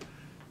against it.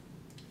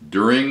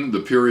 During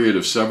the period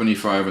of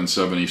 75 and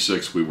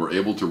 76, we were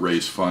able to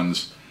raise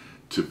funds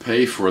to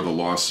pay for the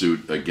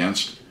lawsuit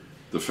against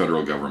the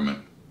federal government.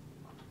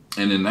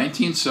 And in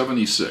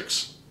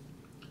 1976,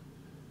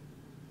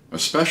 a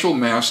special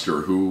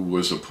master who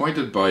was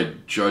appointed by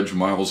Judge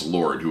Miles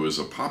Lord, who is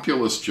a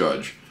populist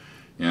judge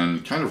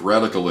and kind of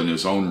radical in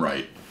his own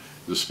right,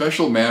 the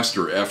special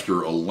master,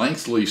 after a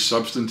lengthy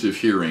substantive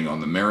hearing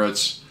on the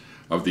merits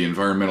of the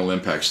environmental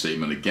impact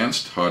statement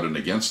against HUD and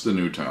against the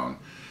Newtown,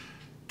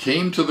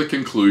 came to the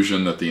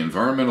conclusion that the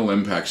environmental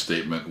impact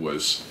statement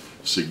was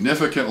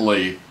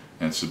significantly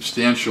and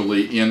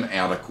substantially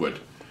inadequate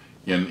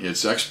in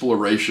its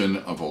exploration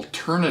of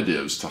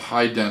alternatives to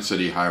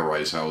high-density,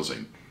 high-rise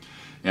housing,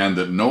 and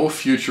that no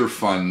future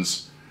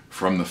funds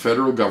from the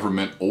federal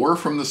government or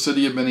from the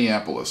city of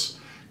Minneapolis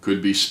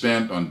could be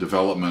spent on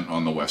development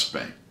on the West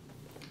Bank.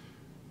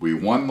 We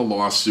won the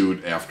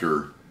lawsuit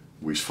after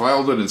we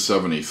filed it in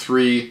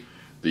 73.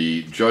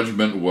 The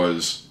judgment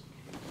was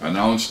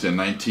announced in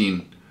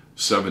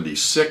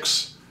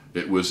 1976.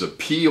 It was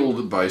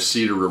appealed by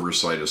Cedar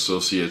Riverside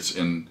Associates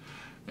and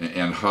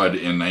HUD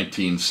in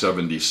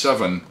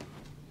 1977.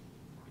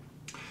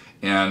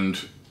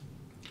 And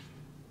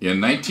in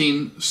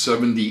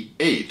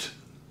 1978,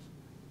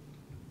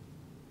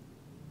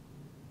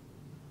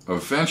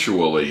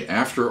 eventually,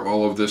 after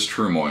all of this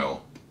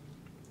turmoil,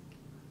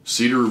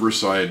 Cedar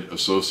Riverside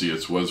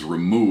Associates was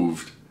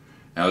removed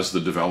as the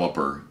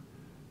developer,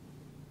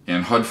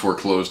 and HUD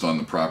foreclosed on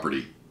the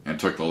property and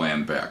took the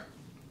land back.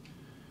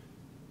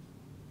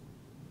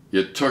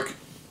 It took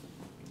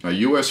a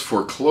U.S.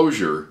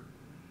 foreclosure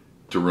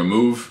to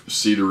remove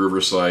Cedar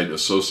Riverside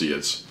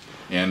Associates,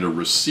 and a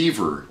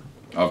receiver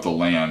of the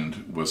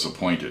land was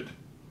appointed.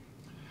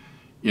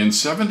 In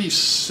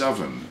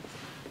 77,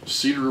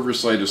 Cedar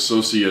Riverside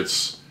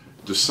Associates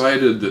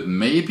decided that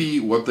maybe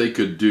what they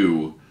could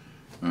do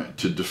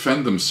to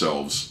defend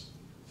themselves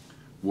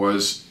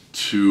was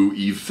to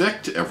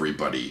evict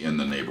everybody in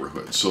the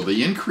neighborhood. So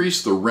they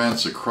increased the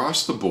rents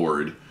across the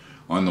board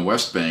on the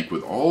West Bank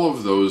with all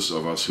of those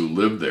of us who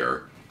lived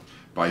there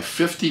by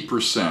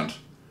 50%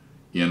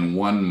 in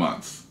 1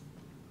 month.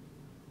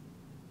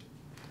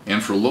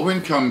 And for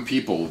low-income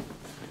people,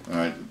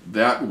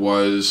 that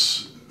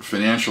was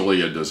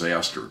financially a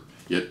disaster.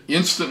 It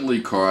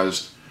instantly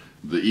caused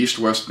the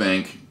East-West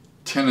Bank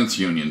Tenants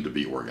Union to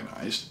be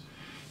organized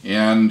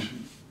and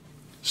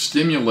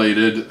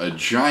stimulated a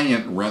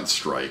giant rent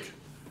strike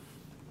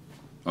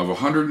of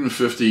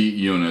 150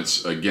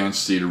 units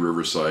against Cedar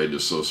Riverside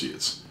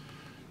Associates.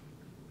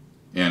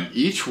 And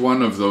each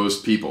one of those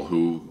people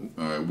who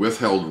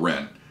withheld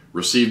rent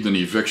received an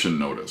eviction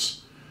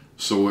notice.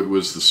 So it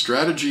was the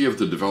strategy of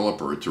the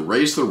developer to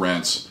raise the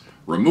rents,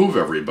 remove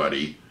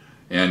everybody,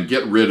 and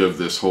get rid of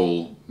this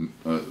whole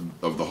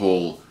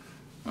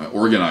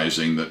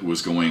organizing that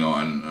was going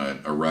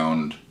on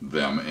around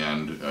them,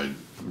 and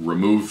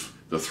remove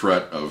the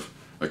threat of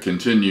a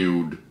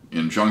continued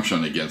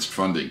injunction against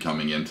funding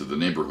coming into the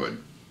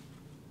neighborhood.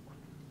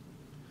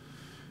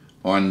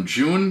 On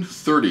June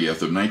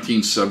 30th of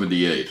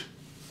 1978,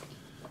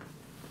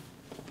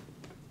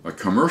 a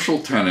commercial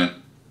tenant,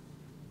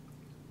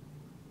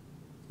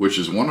 which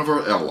is one of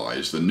our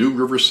allies, the New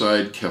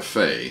Riverside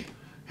Cafe,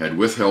 had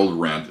withheld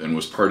rent and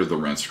was part of the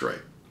rent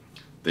strike.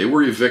 They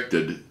were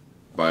evicted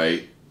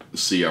by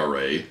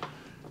CRA.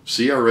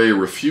 CRA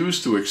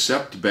refused to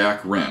accept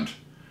back rent.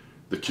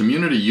 The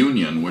Community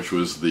Union, which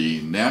was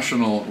the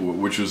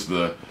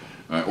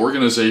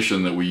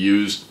organization that we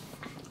used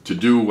to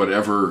do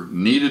whatever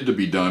needed to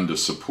be done to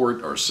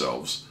support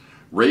ourselves,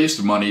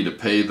 raised money to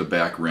pay the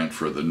back rent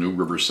for the New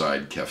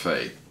Riverside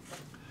Cafe.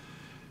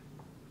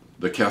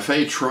 The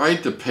cafe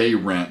tried to pay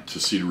rent to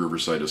Cedar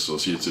Riverside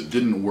Associates. It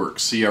didn't work.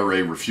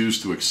 CRA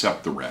refused to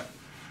accept the rent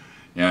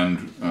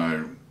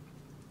and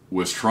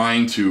was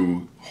trying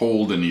to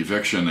hold an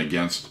eviction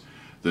against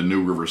the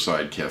New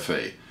Riverside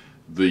Cafe.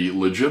 The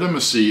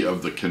legitimacy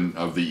of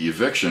the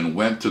eviction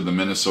went to the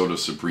Minnesota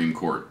Supreme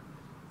Court.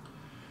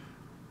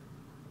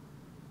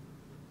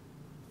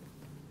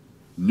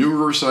 New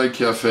Riverside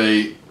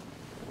Cafe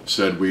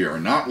said, we are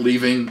not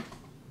leaving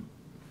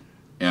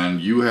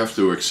and you have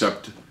to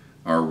accept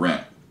our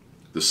rent.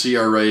 The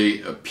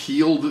CRA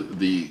appealed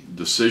the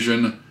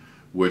decision,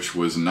 which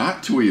was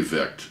not to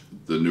evict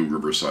the New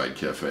Riverside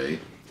Cafe,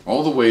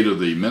 all the way to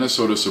the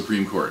Minnesota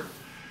Supreme Court.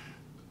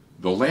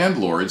 The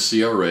landlord,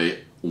 CRA,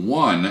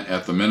 won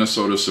at the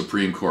Minnesota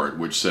Supreme Court,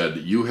 which said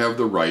you have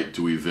the right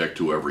to evict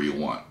whoever you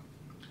want.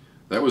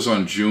 That was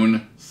on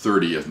June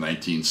 30th,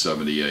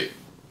 1978.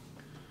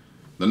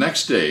 The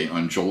next day,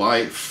 on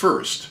July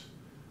 1st,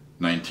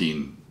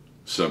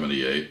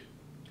 1978,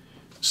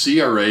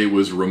 CRA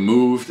was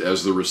removed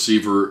as the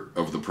receiver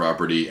of the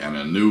property and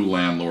a new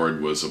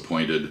landlord was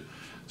appointed,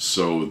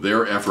 so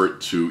their effort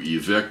to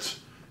evict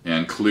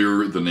and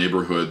clear the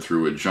neighborhood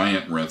through a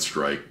giant rent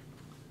strike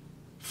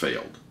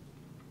failed.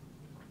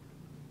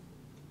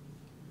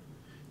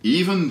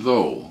 Even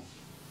though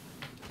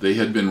they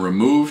had been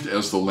removed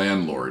as the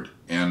landlord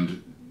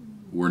and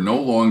were no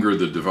longer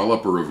the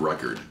developer of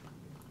record,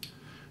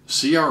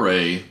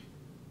 CRA,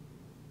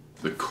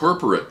 the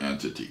corporate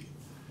entity,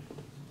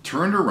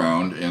 turned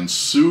around and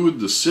sued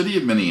the City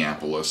of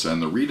Minneapolis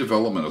and the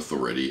Redevelopment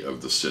Authority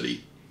of the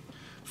city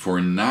for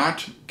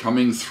not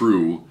coming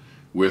through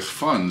with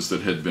funds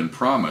that had been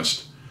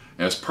promised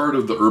as part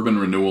of the urban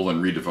renewal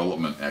and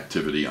redevelopment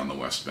activity on the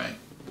West Bank.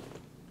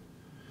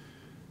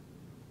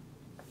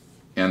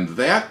 And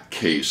that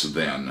case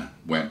then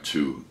went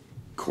to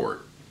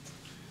court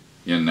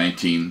in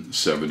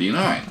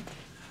 1979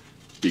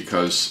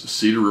 because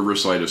Cedar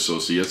Riverside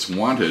Associates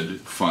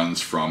wanted funds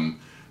from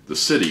the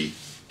city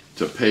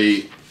to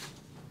pay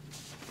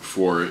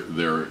for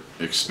their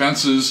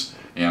expenses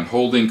and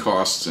holding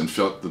costs and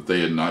felt that they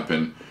had not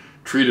been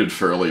treated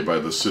fairly by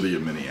the City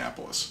of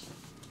Minneapolis.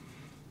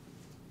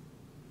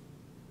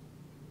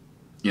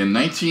 In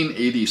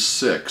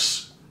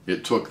 1986,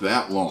 it took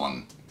that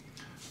long,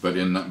 but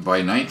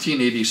by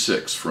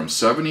 1986, from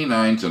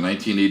 79 to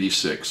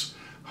 1986,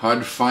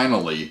 HUD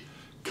finally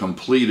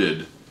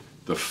completed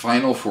the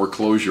final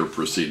foreclosure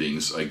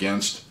proceedings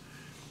against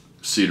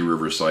Cedar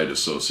Riverside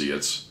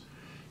Associates,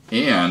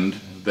 and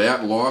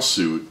that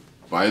lawsuit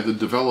by the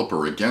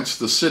developer against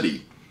the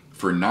city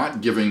for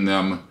not giving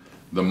them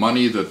the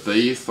money that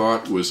they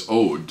thought was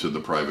owed to the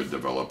private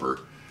developer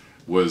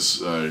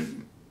was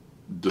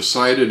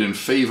decided in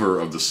favor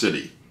of the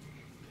city.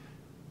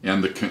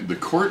 And the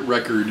court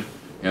record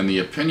and the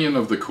opinion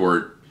of the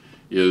court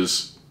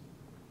is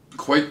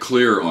quite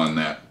clear on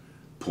that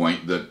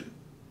point, that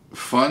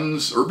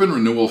funds, urban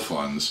renewal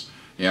funds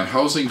and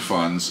housing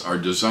funds are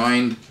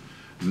designed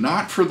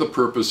not for the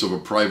purpose of a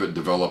private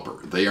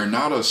developer. They are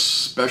not a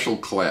special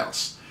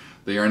class.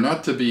 They are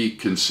not to be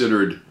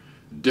considered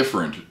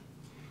different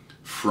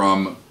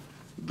from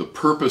the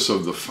purpose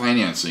of the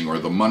financing or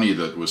the money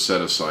that was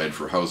set aside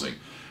for housing.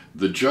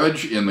 The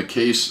judge in the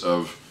case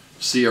of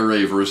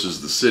CRA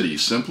versus the city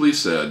simply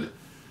said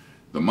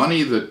the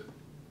money that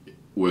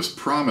was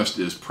promised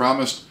is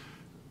promised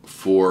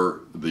for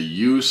the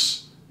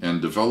use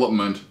and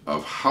development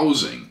of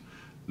housing,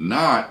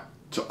 not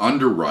to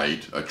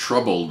underwrite a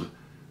troubled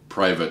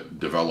private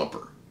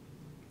developer.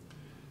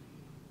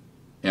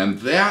 And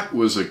that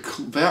was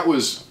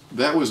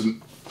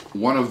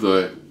one of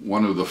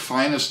the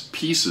finest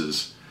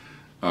pieces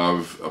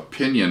of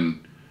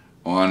opinion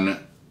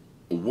on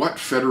what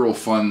federal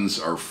funds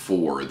are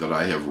for that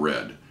I have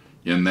read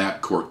in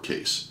that court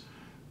case.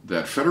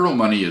 That federal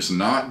money is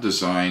not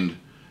designed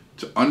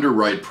to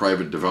underwrite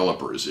private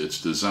developers.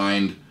 It's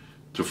designed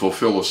to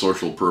fulfill a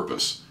social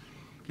purpose.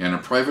 And a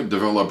private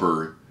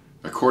developer,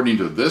 according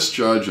to this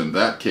judge in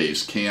that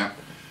case, can't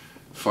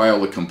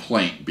file a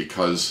complaint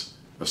because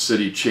a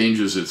city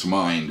changes its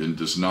mind and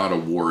does not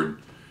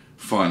award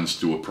funds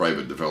to a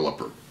private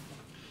developer.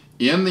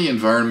 In the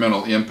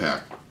environmental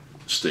impact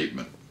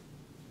statement,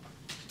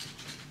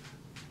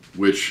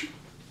 which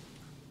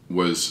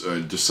was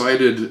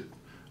decided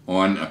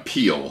on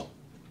appeal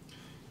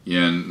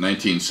in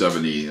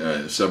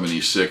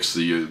 1976,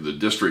 the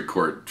district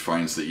court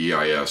finds the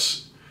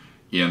EIS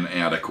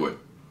inadequate,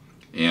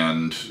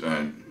 and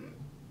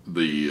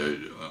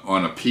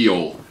on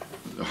appeal,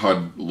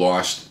 HUD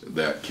lost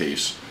that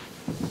case.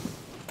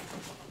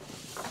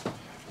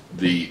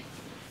 The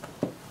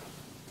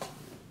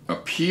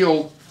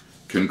appeal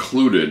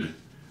concluded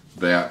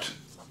that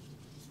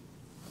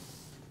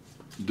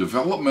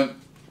development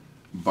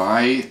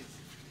by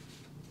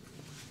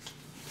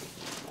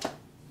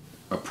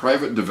a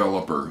private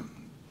developer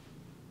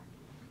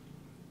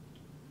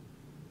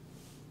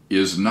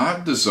is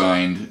not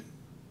designed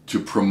to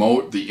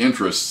promote the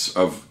interests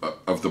of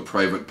the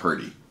private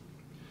party.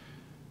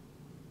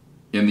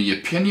 In the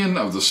opinion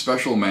of the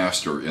special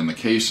master in the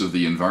case of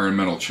the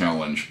environmental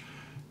challenge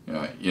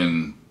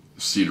in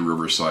Cedar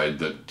Riverside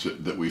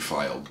that we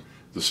filed,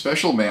 the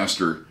special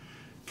master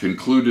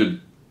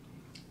concluded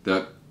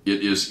that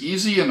it is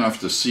easy enough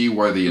to see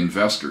why the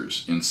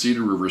investors in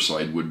Cedar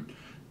Riverside would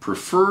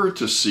prefer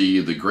to see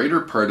the greater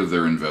part of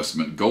their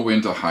investment go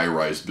into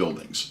high-rise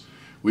buildings.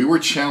 We were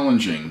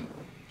challenging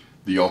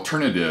the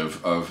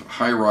alternative of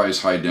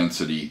high-rise,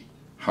 high-density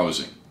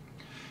housing.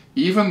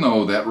 Even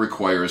though that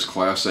requires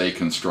Class A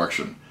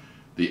construction,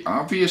 the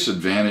obvious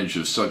advantage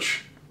of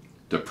such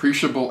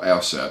depreciable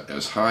asset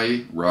as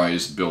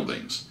high-rise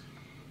buildings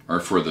are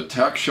for the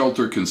tax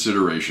shelter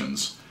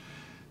considerations,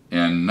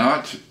 and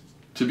not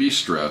to be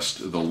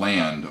stressed, the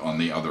land on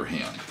the other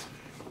hand,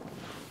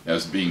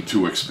 as being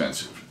too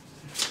expensive.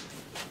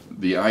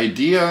 The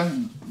idea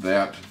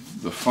that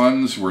the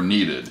funds were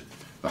needed,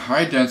 the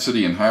high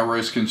density and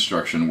high-rise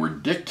construction were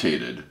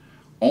dictated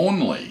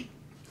only,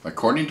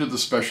 according to the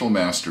special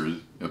master's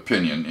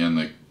opinion in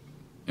the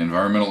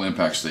environmental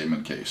impact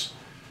statement case,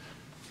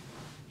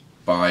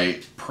 by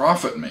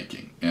profit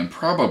making and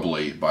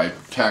probably by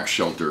tax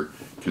shelter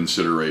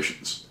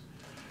considerations.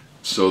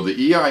 So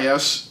the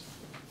EIS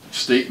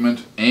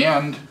statement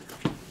and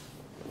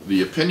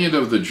the opinion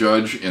of the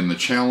judge in the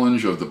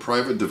challenge of the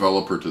private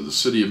developer to the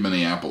city of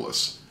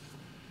Minneapolis,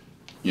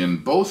 in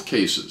both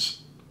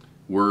cases,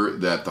 were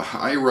that the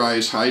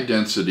high-rise,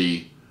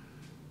 high-density,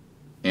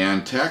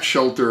 and tax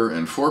shelter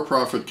and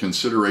for-profit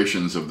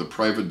considerations of the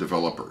private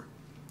developer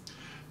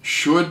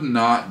should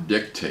not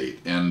dictate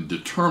and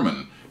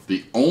determine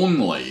the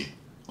only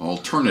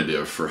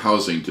alternative for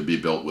housing to be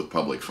built with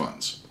public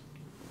funds.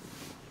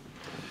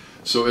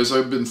 So as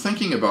I've been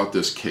thinking about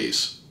this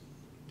case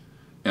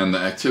and the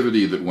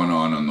activity that went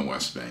on the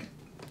West Bank,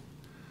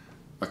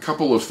 a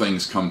couple of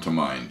things come to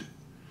mind.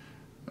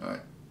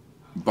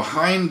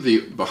 Behind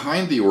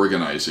the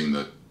organizing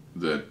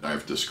that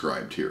I've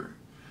described here,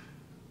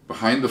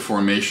 behind the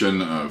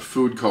formation of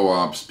food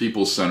co-ops,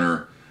 People's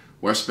Center,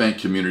 West Bank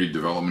Community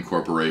Development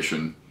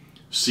Corporation,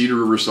 Cedar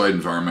Riverside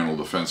Environmental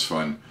Defense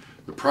Fund,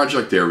 the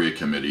Project Area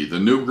Committee, the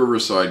New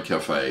Riverside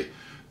Cafe,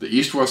 the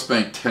East West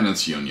Bank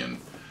Tenants Union,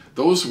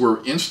 those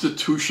were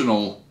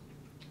institutional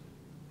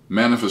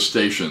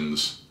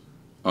manifestations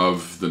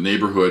of the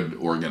neighborhood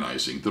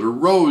organizing that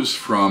arose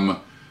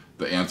from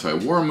the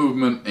anti-war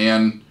movement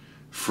and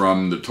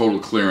from the total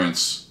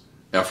clearance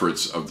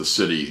efforts of the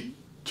city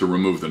to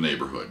remove the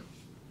neighborhood.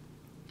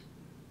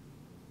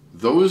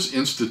 Those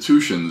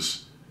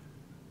institutions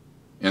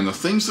and the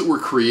things that were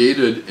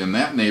created in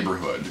that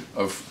neighborhood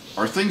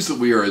are things that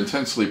we are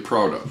intensely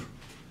proud of,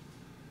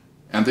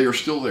 and they are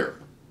still there.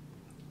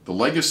 The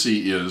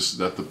legacy is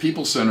that the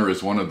People's Center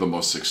is one of the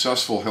most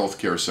successful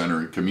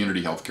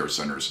community healthcare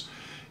centers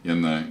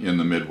in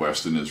the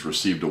Midwest, and has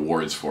received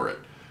awards for it,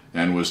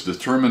 and was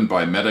determined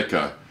by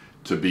Medica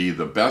to be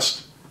the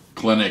best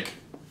clinic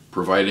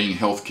providing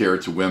health care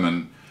to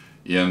women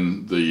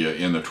in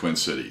the Twin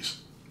Cities.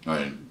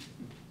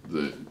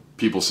 The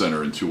People's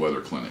Center and 2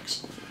 other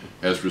clinics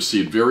has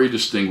received very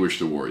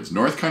distinguished awards.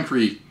 North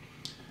Country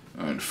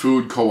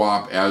Food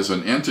Co-op as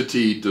an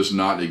entity does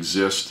not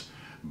exist,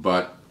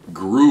 but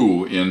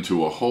grew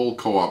into a whole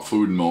co-op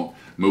food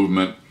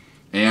movement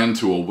and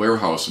to a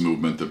warehouse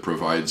movement that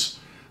provides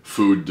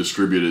food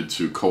distributed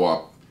to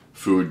co-op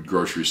food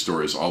grocery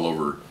stores all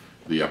over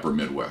the upper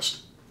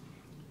Midwest.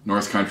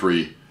 North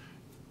Country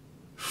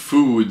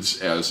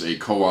Foods as a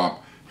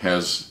co-op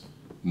has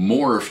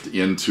morphed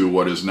into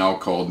what is now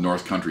called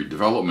North Country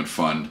Development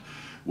Fund,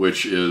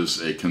 which is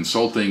a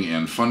consulting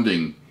and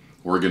funding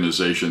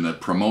organization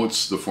that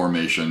promotes the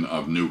formation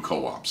of new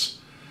co-ops.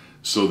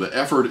 So the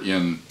effort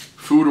in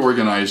food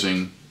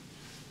organizing,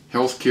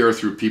 healthcare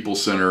through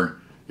People's Center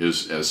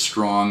is as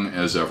strong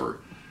as ever.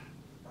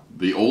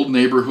 The old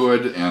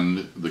neighborhood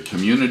and the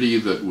community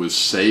that was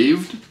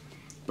saved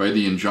by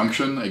the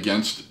injunction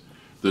against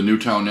the new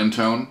town in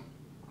town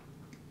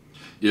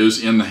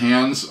is in the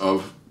hands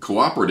of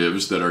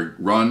cooperatives that are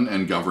run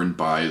and governed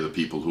by the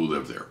people who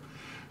live there.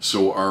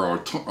 So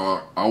our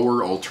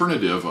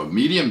alternative of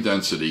medium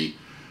density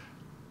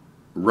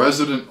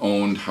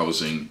resident-owned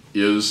housing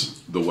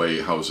is the way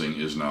housing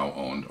is now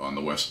owned on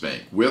the West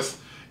Bank, with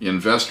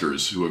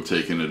investors who have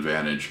taken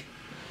advantage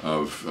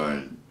of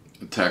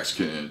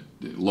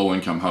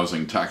low-income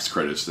housing tax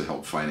credits to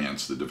help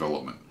finance the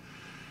development.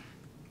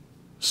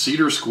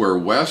 Cedar Square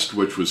West,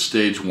 which was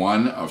stage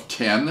 1 of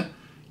 10,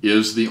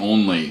 is the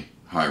only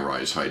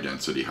high-rise,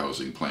 high-density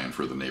housing plan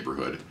for the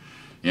neighborhood.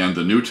 And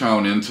the new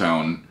town in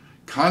town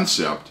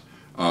concept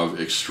of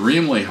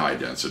extremely high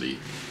density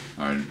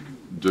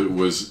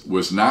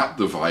was not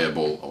the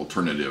viable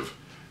alternative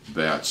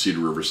that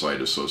Cedar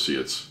Riverside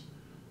Associates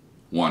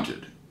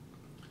wanted.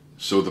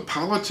 So the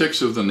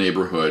politics of the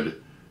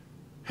neighborhood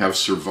have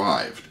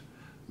survived.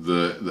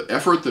 The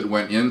effort that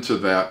went into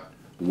that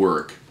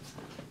work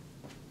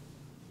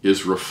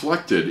is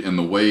reflected in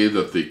the way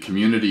that the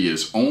community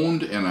is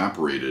owned and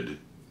operated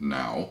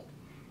now,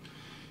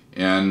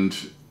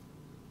 and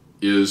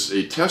is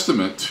a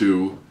testament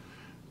to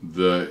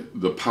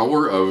the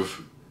power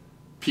of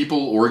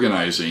people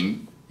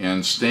organizing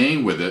and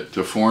staying with it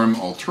to form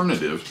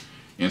alternative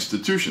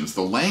institutions.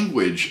 The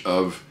language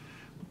of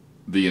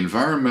the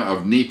environment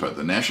of NEPA,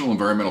 the National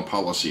Environmental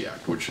Policy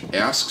Act, which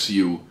asks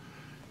you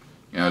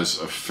as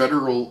a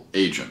federal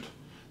agent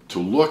to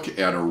look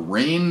at a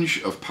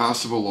range of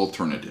possible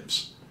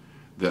alternatives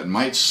that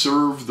might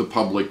serve the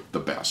public the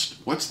best.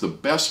 What's the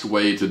best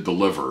way to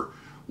deliver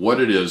what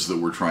it is that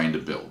we're trying to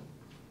build?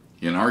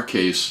 In our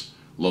case,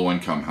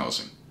 low-income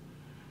housing.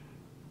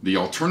 The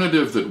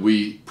alternative that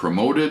we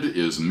promoted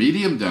is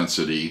medium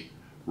density,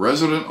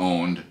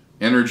 resident-owned,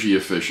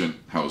 energy-efficient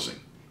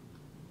housing.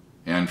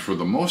 And for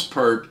the most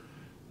part,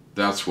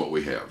 that's what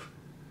we have.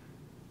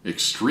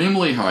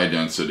 Extremely high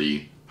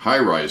density,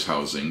 high-rise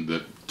housing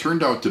that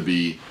turned out to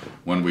be,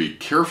 when we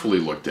carefully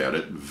looked at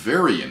it,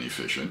 very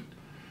inefficient,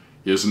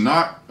 is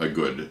not a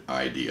good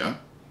idea.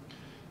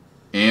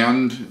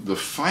 And the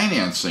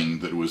financing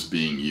that was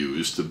being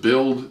used to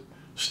build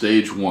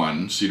Stage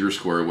 1, Cedar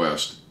Square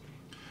West,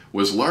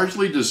 was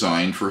largely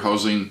designed for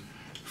housing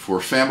for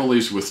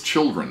families with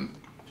children.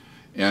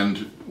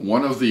 And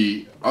one of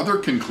the other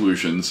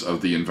conclusions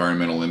of the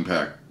environmental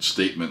impact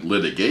statement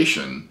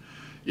litigation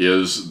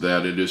is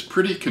that it is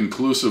pretty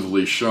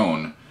conclusively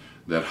shown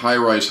that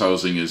high-rise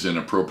housing is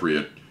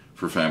inappropriate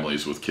for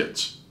families with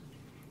kids.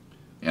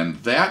 And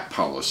that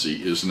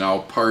policy is now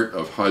part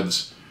of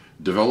HUD's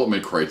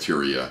development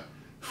criteria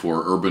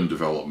for urban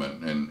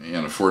development and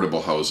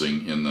affordable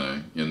housing in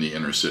the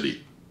inner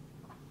city.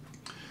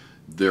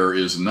 There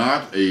is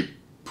not a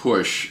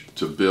push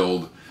to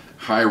build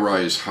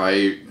high-rise,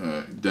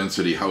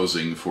 high-density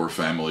housing for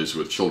families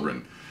with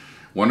children.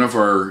 One of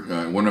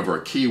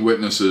our key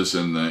witnesses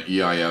in the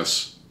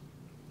EIS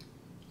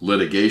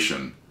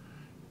litigation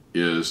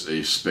is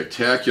a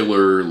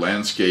spectacular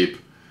landscape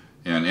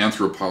and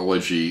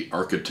anthropology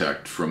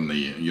architect from the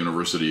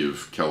University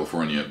of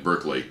California at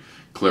Berkeley,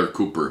 Claire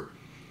Cooper,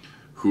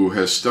 who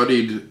has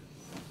studied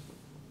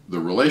the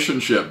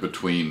relationship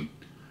between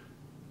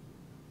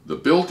the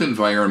built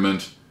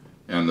environment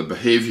and the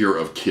behavior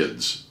of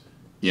kids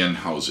in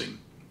housing.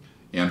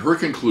 And her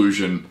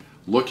conclusion,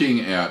 looking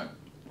at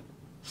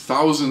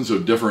thousands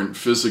of different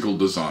physical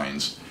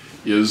designs,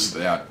 is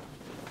that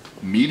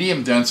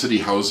medium density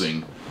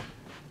housing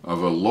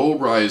of a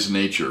low-rise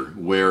nature,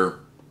 where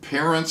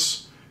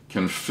parents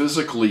can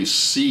physically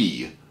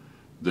see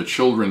the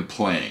children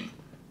playing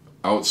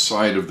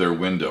outside of their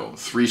window,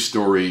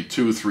 three-story,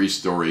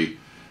 three-story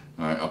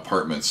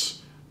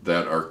apartments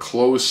that are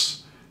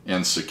close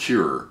and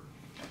secure,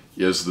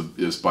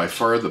 is by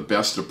far the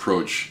best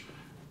approach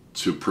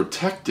to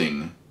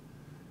protecting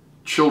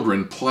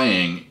children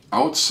playing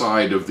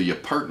outside of the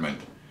apartment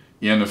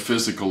in a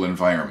physical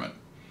environment.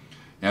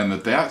 And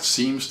that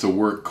seems to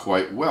work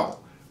quite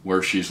well,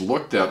 where she's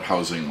looked at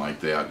housing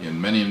like that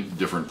in many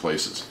different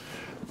places.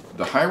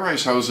 The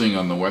high-rise housing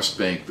on the West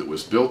Bank that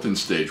was built in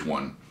Stage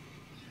 1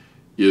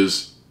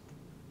 is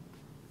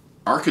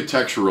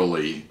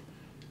architecturally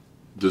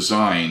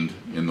designed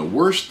in the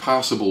worst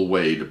possible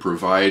way to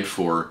provide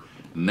for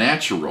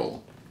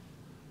natural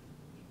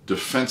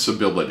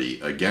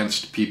defensibility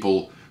against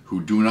people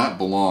who do not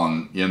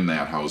belong in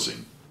that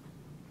housing.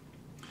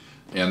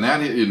 And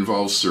that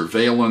involves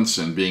surveillance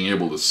and being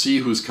able to see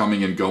who's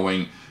coming and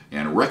going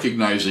and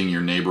recognizing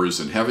your neighbors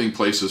and having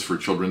places for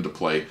children to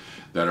play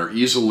that are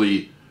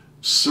easily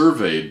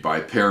surveyed by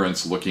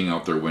parents looking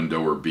out their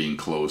window or being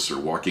close or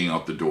walking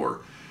out the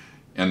door.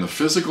 And the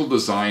physical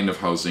design of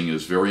housing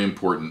is very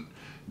important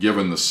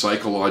given the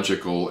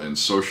psychological and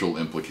social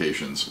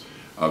implications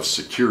of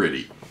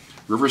security.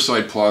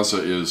 Riverside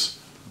Plaza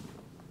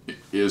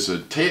is a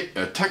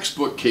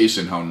textbook case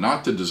in how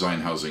not to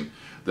design housing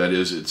that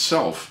is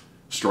itself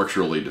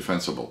structurally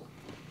defensible.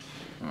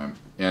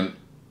 And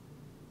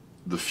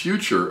the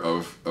future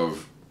of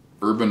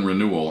urban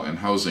renewal and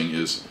housing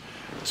is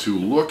to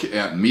look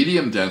at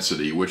medium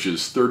density, which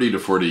is 30 to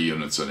 40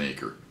 units an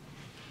acre.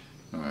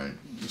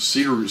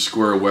 Cedar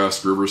Square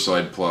West,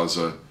 Riverside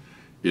Plaza,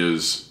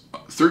 is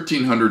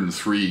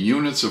 1,303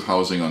 units of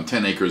housing on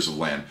 10 acres of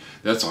land.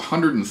 That's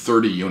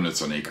 130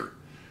 units an acre.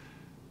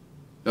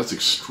 That's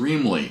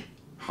extremely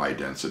high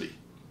density.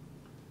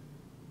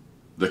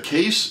 The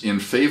case in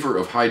favor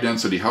of high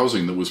density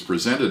housing that was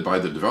presented by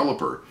the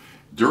developer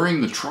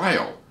during the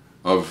trial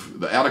of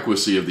the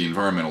adequacy of the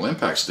environmental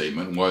impact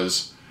statement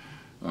was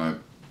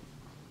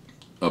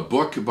a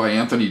book by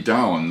Anthony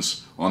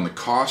Downs on the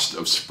cost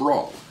of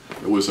sprawl.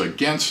 It was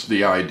against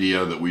the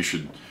idea that we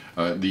should,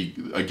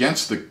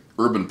 against the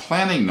urban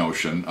planning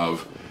notion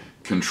of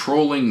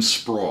controlling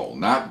sprawl,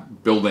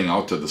 not building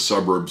out to the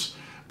suburbs,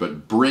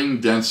 but bring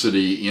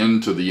density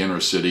into the inner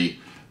city,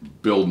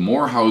 build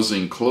more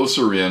housing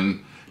closer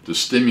in to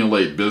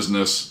stimulate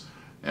business,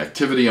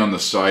 activity on the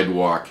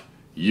sidewalk,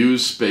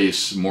 use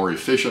space more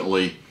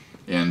efficiently,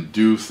 and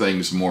do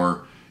things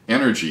more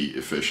energy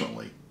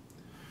efficiently.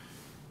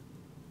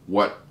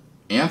 What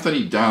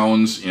Anthony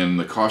Downs in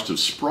The Cost of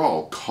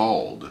Sprawl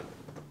called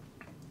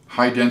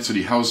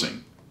high-density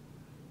housing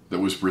that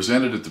was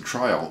presented at the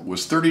trial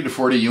was 30 to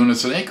 40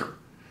 units an acre.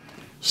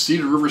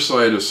 Cedar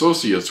Riverside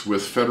Associates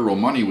with federal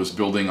money was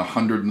building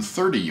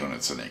 130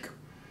 units an acre.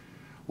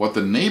 What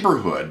the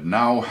neighborhood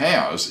now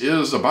has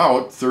is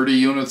about 30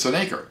 units an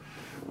acre,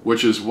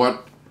 which is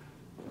what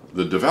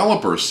the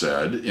developer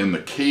said in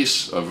the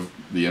case of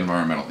the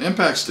environmental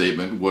impact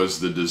statement was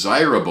the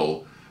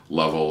desirable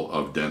level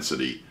of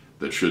density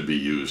that should be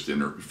used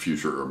in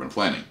future urban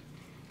planning.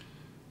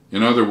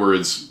 In other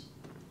words,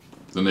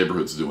 the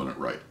neighborhood's doing it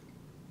right.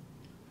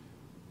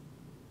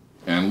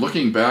 And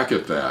looking back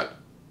at that,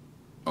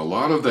 a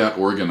lot of that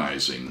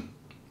organizing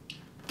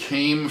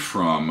came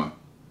from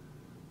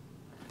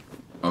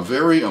a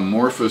very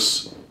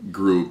amorphous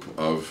group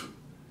of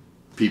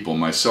people,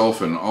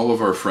 myself and all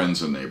of our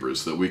friends and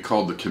neighbors, that we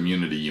called the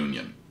Community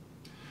Union.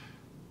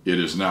 It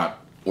is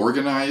not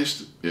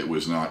organized, it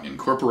was not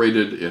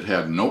incorporated, it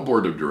had no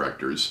board of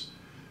directors,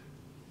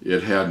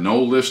 it had no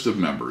list of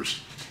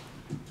members.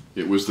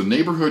 It was the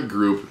neighborhood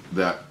group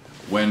that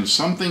when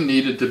something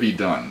needed to be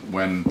done,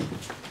 when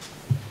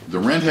the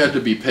rent had to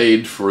be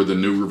paid for the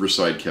new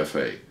Riverside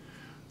Cafe,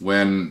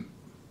 when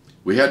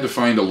we had to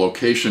find a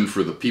location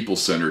for the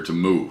People's Center to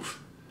move.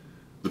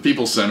 The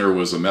People's Center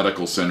was a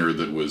medical center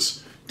that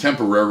was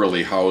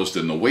temporarily housed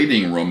in the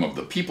waiting room of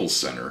the People's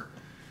Center,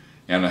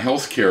 and a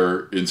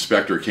healthcare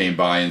inspector came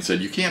by and said,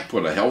 you can't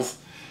put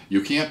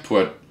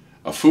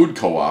a food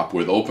co-op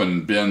with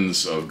open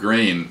bins of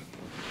grain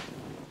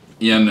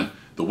in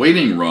the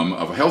waiting room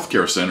of a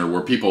healthcare center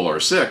where people are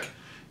sick.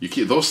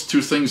 Those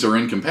two things are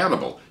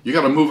incompatible. You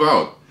got to move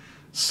out.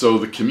 So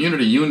the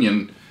Community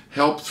Union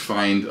helped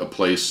find a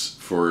place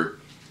for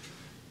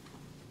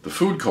the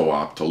food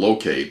co-op to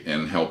locate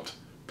and helped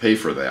pay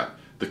for that.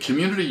 The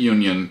Community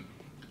Union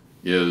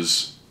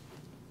is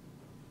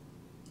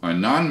a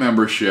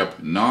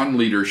non-membership,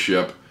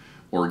 non-leadership,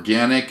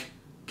 organic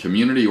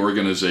community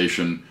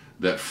organization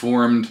that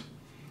formed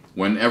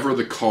whenever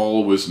the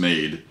call was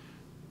made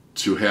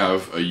to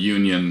have a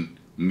union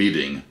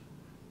meeting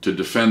to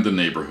defend the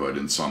neighborhood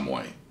in some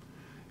way.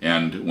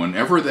 And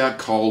whenever that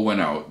call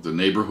went out, the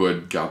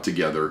neighborhood got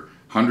together,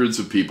 hundreds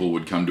of people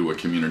would come to a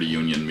community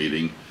union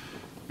meeting,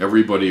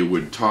 everybody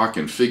would talk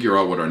and figure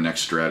out what our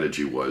next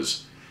strategy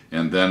was,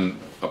 and then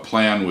a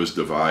plan was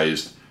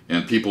devised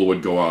and people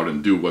would go out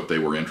and do what they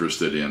were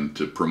interested in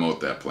to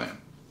promote that plan.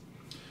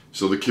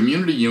 So the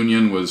Community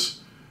Union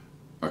was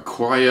a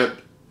quiet,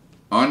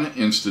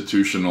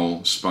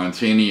 uninstitutional,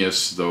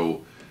 spontaneous,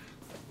 though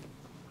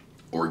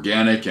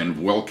organic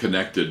and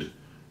well-connected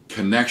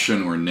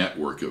connection or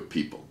network of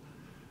people.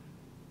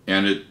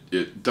 And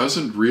it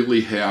doesn't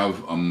really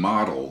have a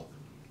model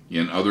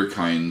in other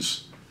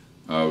kinds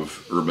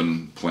of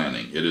urban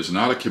planning. It is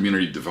not a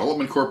community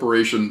development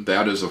corporation.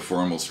 That is a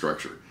formal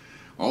structure.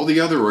 All the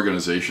other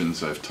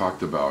organizations I've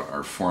talked about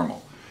are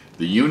formal.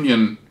 The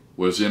union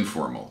was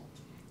informal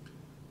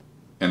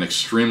and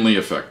extremely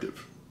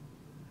effective.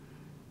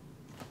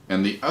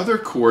 And the other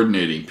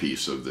coordinating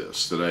piece of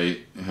this that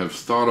I have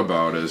thought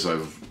about as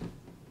I've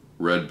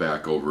read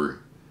back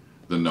over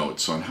the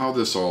notes on how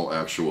this all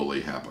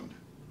actually happened.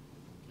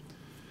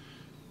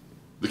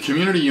 The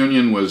Community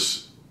Union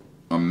was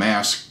a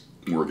mass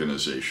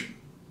organization.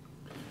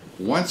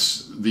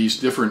 Once these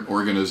different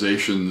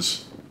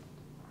organizations,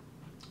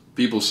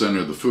 People's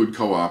Center, the Food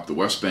Co-op, the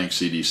West Bank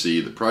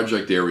CDC, the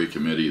Project Area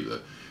Committee,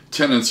 the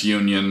Tenants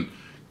Union,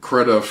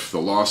 CREDF, the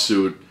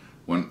lawsuit,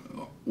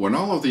 when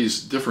all of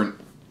these different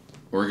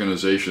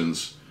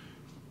organizations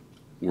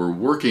were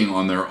working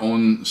on their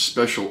own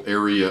special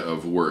area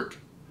of work,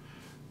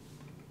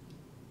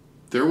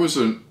 there was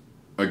a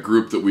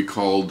group that we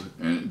called,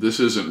 and this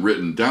isn't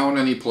written down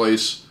any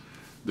place,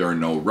 there are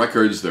no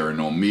records, there are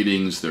no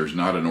meetings, there's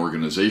not an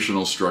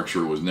organizational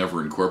structure, it was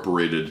never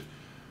incorporated,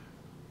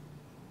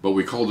 but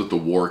we called it the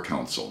War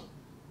Council.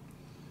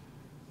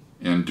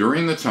 And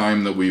during the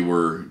time that we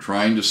were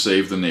trying to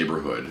save the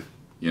neighborhood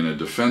in a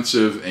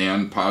defensive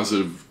and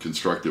positive,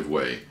 constructive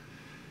way,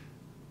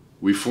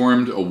 we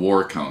formed a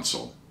War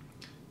Council,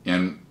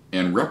 and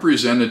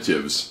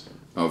representatives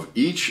of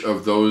each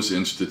of those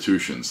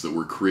institutions that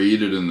were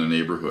created in the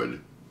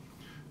neighborhood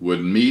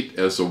would meet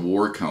as a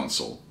War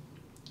Council.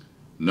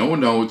 No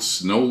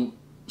notes, no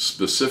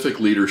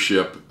specific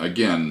leadership,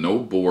 again, no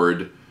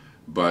board,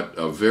 but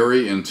a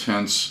very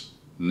intense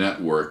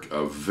network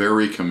of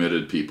very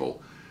committed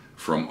people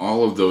from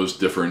all of those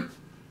different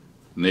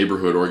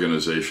neighborhood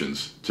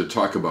organizations to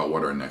talk about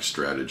what our next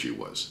strategy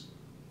was.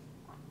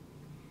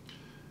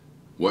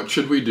 What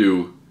should we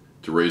do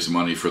to raise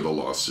money for the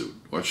lawsuit?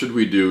 What should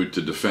we do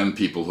to defend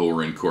people who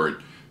are in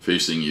court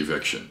facing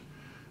eviction?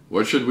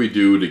 What should we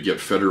do to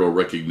get federal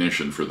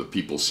recognition for the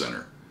People's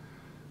Center?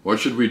 What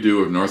should we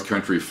do if North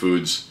Country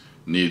Foods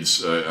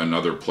needs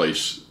another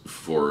place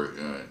for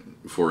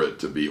it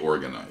to be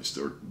organized,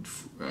 or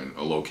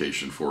a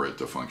location for it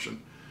to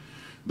function?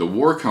 The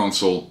War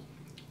Council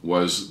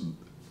was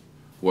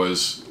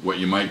what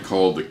you might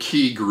call the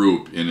key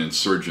group in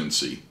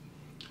insurgency,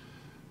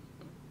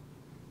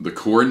 the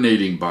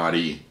coordinating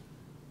body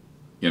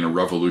in a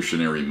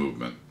revolutionary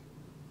movement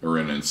or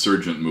an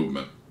insurgent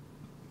movement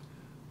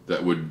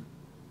that would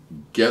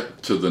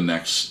get to the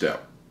next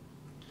step,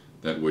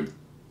 that would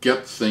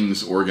get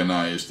things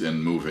organized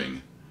and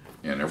moving,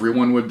 and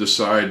everyone would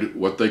decide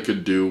what they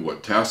could do,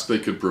 what tasks they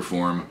could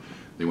perform.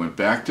 They went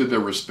back to their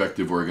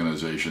respective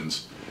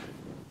organizations,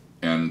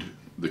 and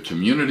the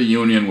Community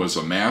Union was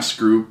a mass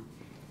group.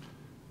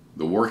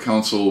 The War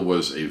Council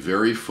was a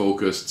very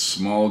focused,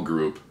 small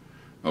group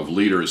of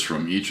leaders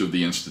from each of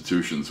the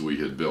institutions we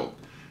had built.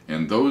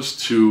 And those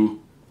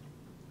two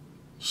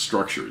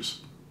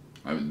structures,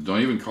 I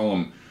don't even call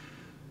them,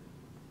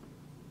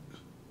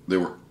 they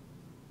were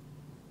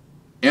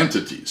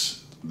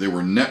entities. they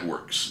were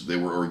networks. They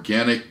were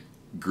organic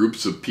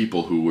groups of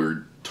people who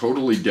were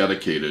totally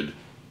dedicated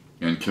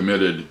and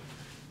committed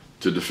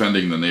to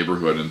defending the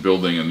neighborhood and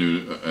building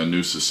a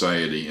new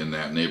society in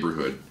that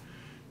neighborhood.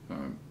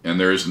 And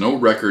there is no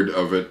record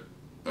of it.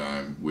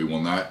 We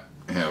will not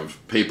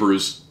have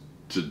papers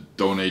to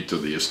donate to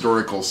the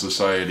Historical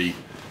Society.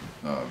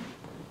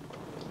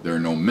 There are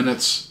no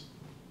minutes.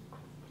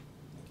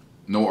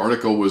 No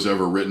article was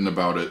ever written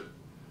about it,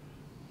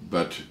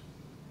 but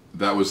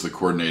that was the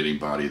coordinating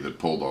body that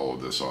pulled all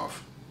of this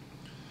off.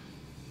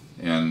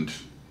 And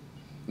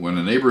when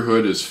a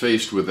neighborhood is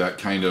faced with that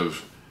kind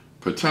of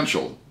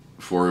potential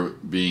for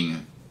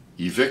being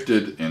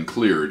evicted and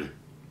cleared,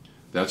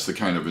 that's the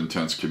kind of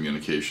intense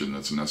communication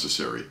that's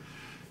necessary.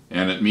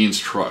 And it means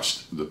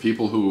trust. The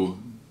people who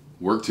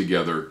work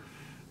together,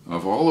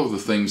 of all of the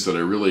things that I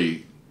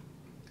really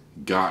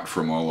got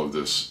from all of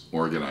this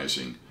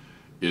organizing,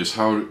 is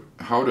how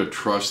to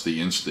trust the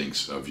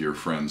instincts of your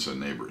friends and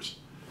neighbors.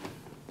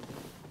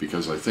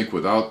 Because I think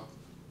without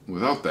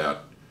that,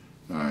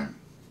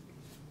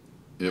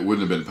 it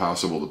wouldn't have been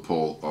possible to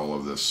pull all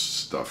of this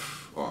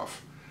stuff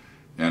off.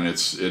 And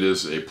it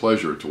is a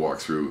pleasure to walk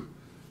through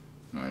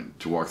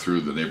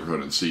the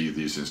neighborhood and see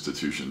these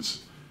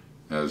institutions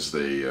as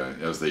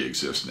they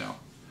exist now.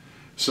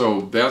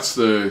 So that's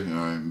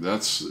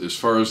as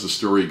far as the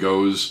story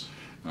goes.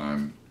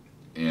 And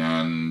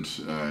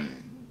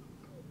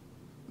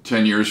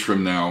 10 years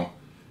from now,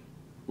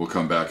 we'll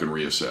come back and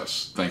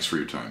reassess. Thanks for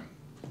your time.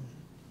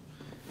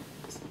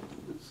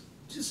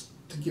 Just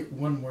to get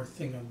one more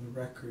thing on the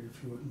record,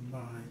 if you wouldn't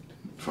mind.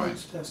 Fine. I'll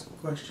just ask a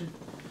question.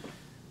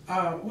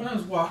 When I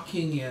was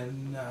walking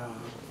in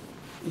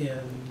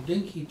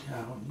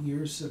Dinkytown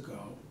years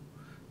ago,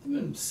 in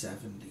the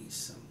 70s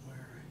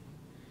somewhere,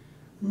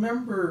 I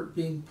remember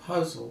being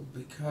puzzled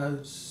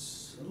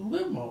because a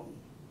limo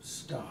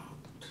stopped.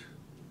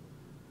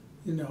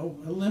 You know,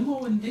 a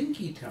limo in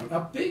Dinkytown,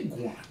 a big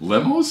one.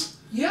 Limos?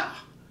 Yeah.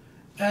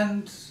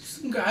 And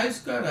some guys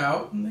got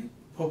out and they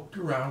poked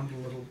around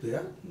a little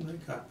bit and they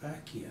got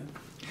back in.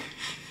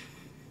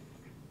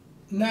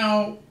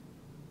 Now,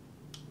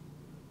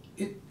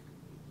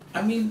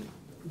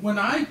 when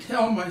I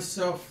tell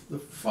myself the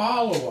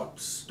follow-up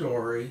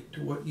story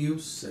to what you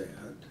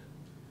said,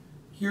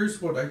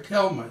 here's what I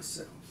tell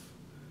myself.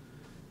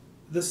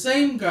 The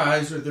same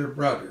guys are their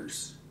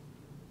brothers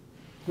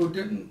who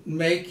didn't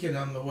make it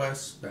on the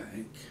West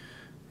Bank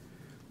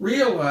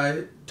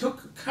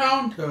took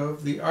account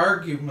of the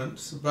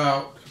arguments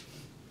about,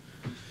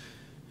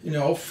 you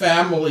know,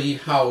 family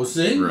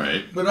housing,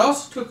 right, but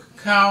also took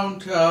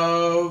account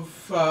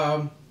of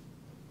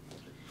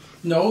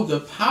the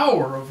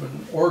power of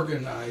an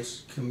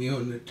organized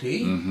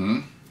community,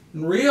 mm-hmm,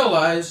 and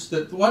realized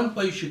that the one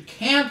place you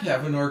can't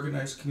have an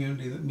organized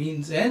community that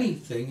means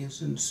anything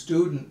is in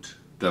student.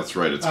 That's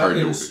right. It's hard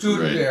in to a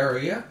student right.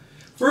 area.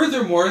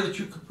 Furthermore, that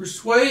you could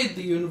persuade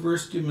the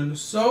University of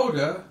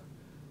Minnesota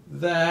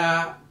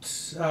that,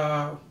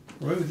 the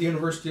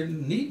university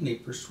didn't need any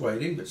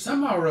persuading, but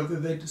somehow or other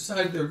they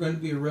decided they were going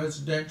to be a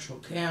residential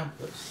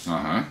campus.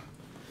 Uh-huh.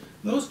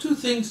 Those two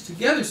things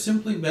together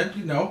simply meant,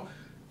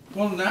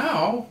 well,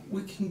 now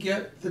we can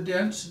get the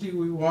density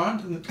we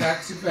want and the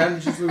tax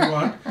advantages we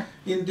want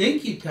in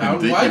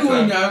Dinkytown. Why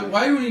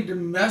do we need to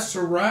mess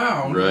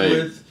around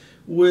right.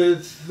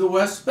 with the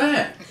West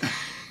Bank?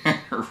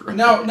 right.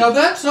 Now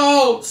that's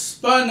all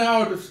spun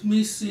out of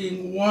me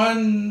seeing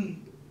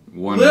one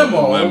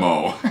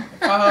limo.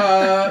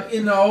 On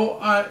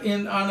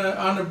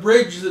a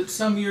bridge that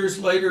some years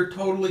later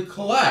totally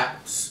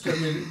collapsed. I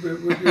mean,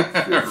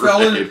 it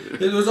fell in.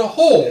 It was a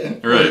hole.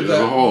 Right, there's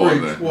a hole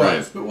in there.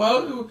 Right.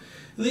 But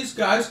these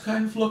guys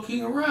kind of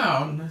looking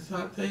around, I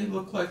thought they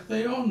looked like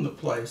they owned the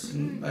place,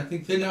 and I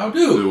think they now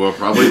do. Well,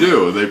 probably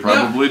do. They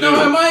probably do.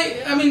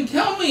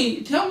 Tell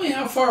me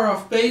how far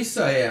off base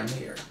I am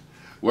here.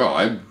 Well,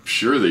 I'm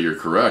sure that you're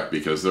correct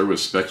because there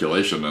was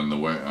speculation on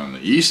the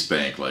East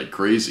Bank like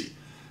crazy,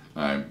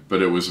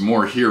 but it was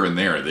more here and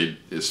there.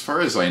 As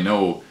far as I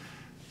know,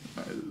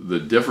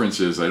 the difference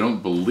is I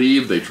don't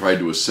believe they tried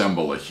to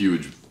assemble a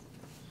huge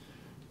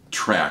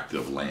tract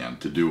of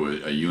land to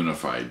do a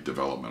unified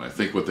development. I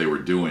think what they were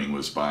doing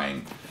was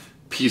buying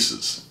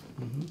pieces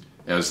mm-hmm.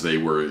 as they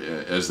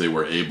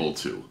were able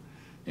to,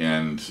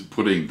 and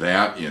putting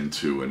that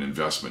into an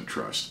investment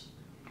trust.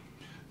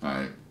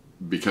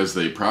 Because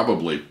they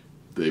probably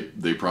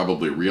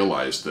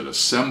realized that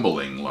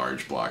assembling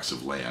large blocks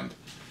of land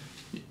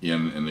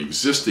in an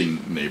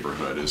existing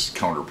neighborhood is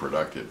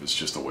counterproductive. It's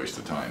just a waste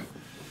of time.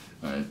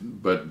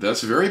 But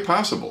that's very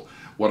possible.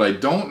 What I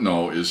don't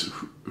know is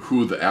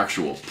who the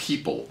actual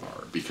people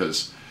are,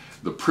 because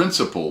the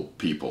principal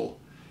people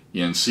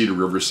in Cedar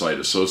Riverside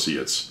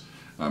Associates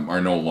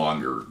are no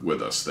longer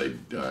with us. They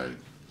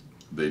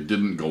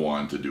didn't go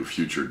on to do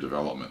future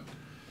development.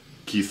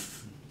 Keith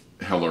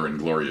Heller and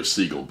Gloria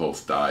Siegel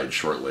both died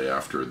shortly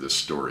after this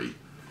story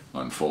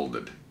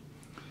unfolded.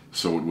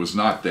 So it was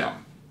not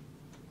them.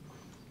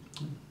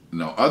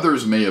 Now,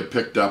 others may have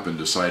picked up and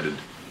decided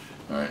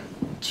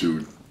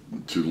to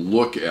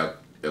look at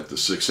at the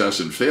success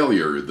and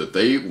failure that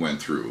they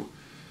went through,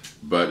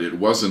 but it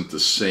wasn't the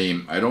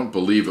same. I don't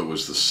believe it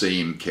was the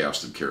same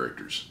cast of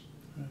characters.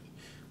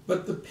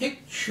 But the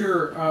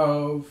picture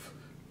of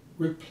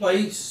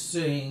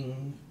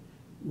replacing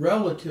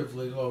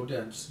relatively low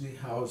density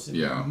housing,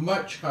 Yeah.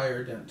 much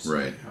higher density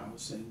Right.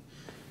 housing,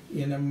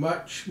 in a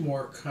much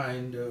more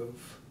kind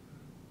of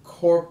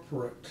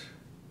corporate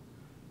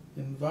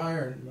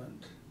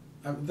environment.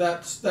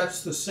 That's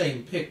the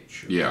same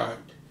picture, Yeah. right?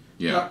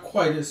 Yeah, Not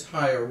quite as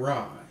high a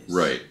rise,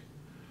 right.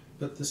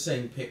 but the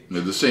same picture.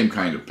 They're the same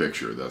kind of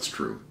picture, that's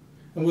true.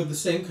 And with the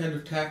same kind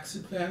of tax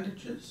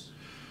advantages?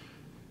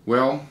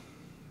 Well,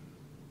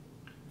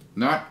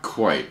 not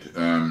quite.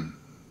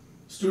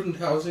 Student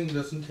housing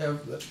doesn't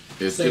have the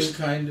It same just-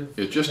 kind of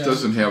It just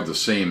doesn't have the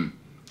same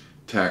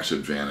tax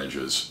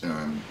advantages.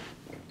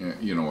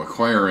 You know,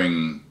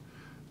 acquiring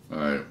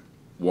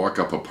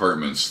walk-up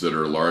apartments that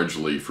are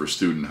largely for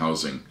student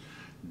housing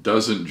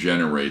doesn't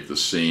generate the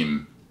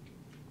same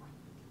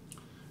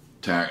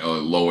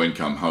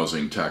low-income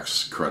housing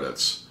tax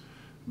credits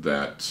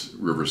that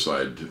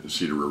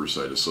Cedar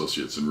Riverside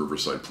Associates and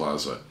Riverside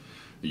Plaza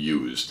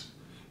used.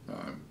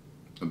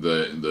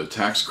 The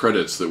tax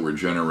credits that were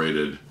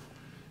generated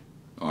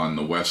on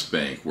the West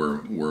Bank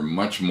were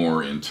much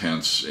more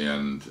intense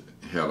and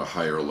had a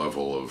higher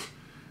level of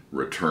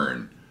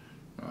return.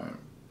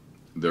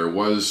 There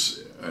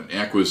was an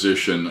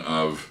acquisition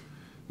of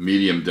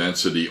medium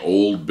density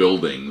old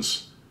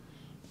buildings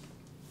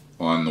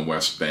on the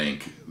West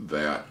Bank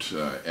that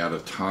at a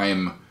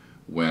time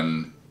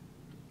when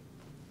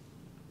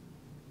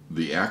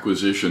the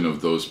acquisition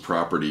of those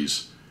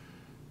properties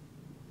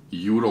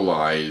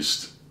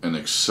utilized an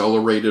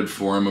accelerated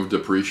form of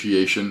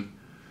depreciation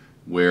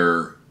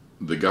where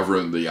the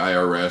government, the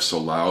IRS,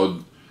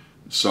 allowed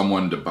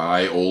someone to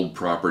buy old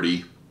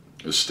property,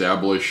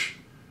 establish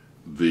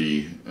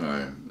the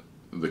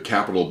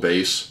capital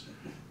base,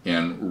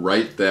 and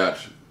write that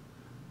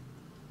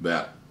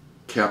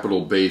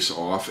capital base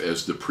off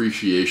as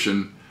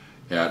depreciation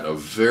at a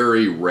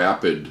very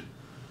rapid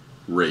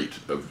rate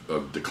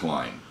of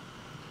decline.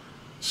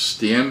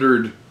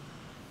 Standard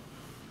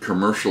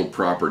commercial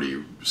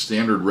property,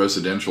 standard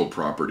residential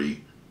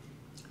property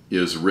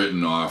is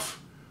written off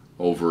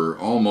over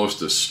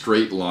almost a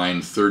straight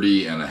line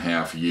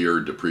 30.5-year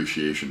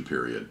depreciation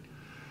period,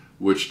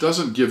 which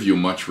doesn't give you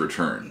much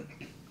return.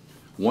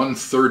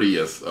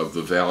 1/30th of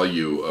the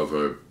value of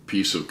a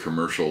piece of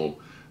commercial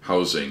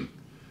housing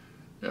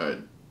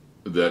that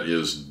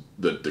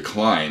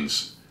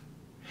declines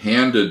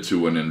handed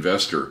to an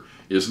investor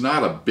is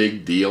not a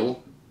big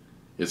deal.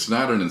 It's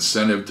not an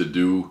incentive to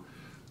do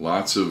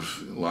lots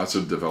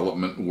of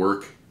development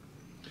work.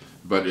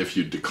 But if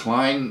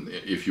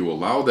you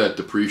allow that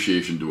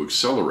depreciation to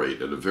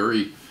accelerate at a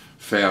very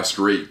fast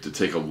rate, to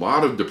take a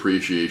lot of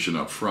depreciation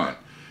up front,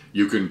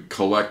 you can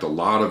collect a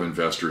lot of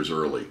investors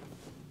early.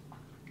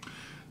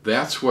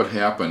 That's what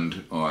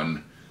happened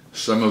on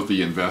some of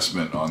the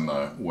investment on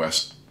the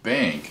West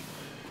Bank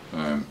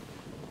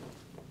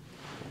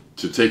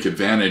to take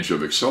advantage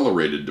of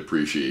accelerated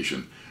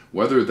depreciation.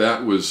 Whether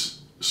that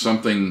was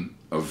something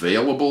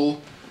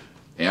available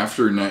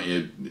after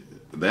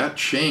that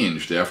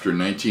changed after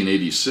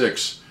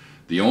 1986.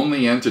 The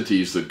only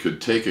entities that could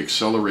take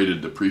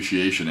accelerated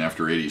depreciation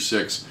after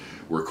 86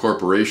 were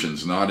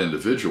corporations, not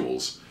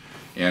individuals.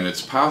 And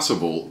it's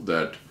possible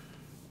that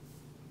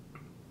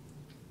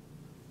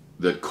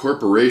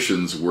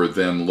corporations were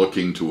then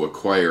looking to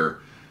acquire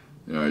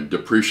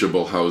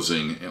depreciable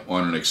housing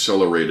on an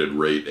accelerated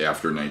rate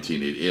after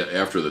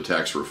the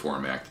Tax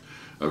Reform Act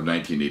of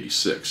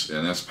 1986.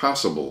 And that's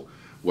possible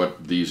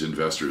what these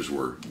investors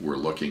were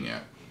looking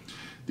at.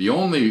 The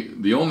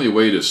only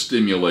way to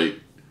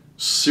stimulate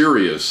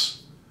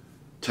serious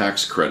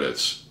tax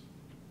credits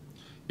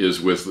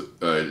is with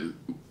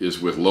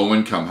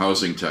low-income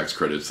housing tax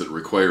credits that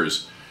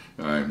requires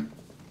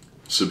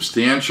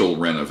substantial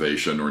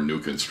renovation or new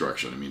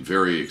construction. I mean,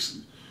 very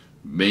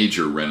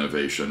major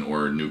renovation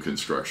or new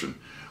construction,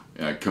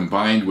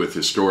 combined with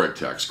historic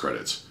tax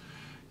credits.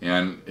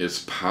 And it's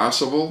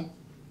possible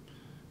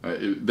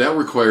that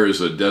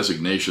requires a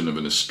designation of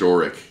an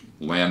historic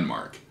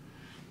landmark.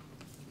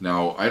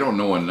 Now, I don't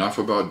know enough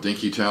about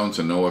Dinkytown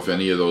to know if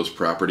any of those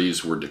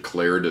properties were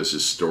declared as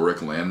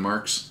historic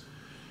landmarks.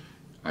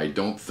 I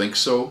don't think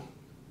so.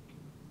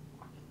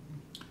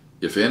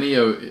 If any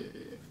of,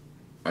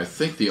 I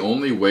think the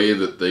only way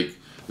that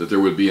there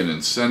would be an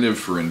incentive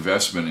for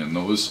investment in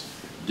those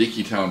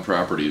Dinkytown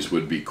properties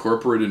would be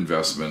corporate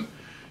investment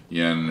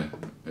in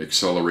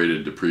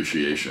accelerated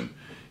depreciation.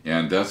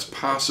 And that's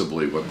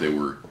possibly what they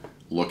were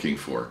looking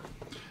for.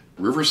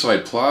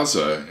 Riverside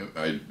Plaza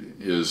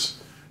is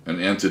an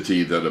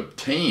entity that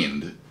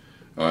obtained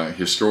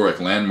historic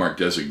landmark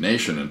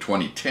designation in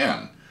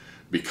 2010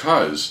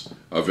 because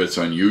of its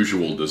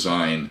unusual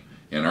design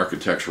and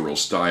architectural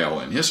style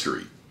and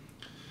history.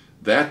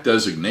 That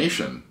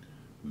designation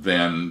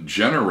then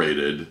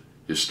generated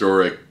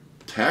historic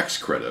tax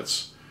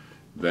credits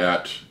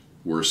that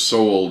were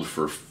sold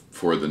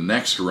for the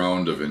next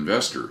round of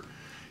investor,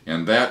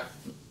 and that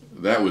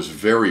that was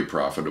very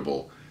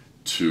profitable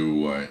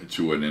to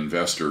an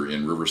investor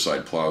in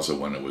Riverside Plaza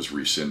when it was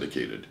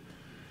resyndicated.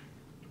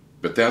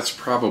 But that's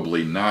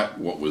probably not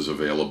what was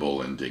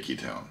available in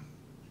Dinkytown.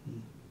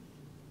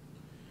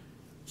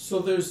 So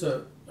there's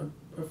a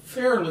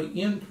fairly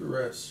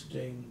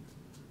interesting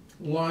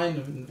line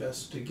of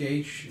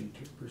investigation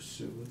to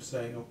pursue in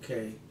saying,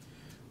 okay,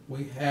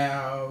 we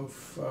have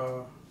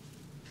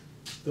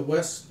the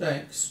West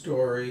Bank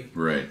story,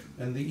 right,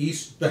 and the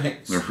East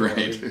Bank story.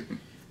 Right.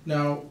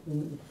 Now,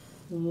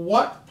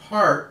 what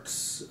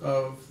parts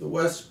of the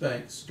West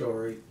Bank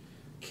story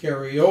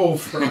carry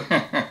over,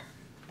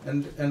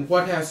 and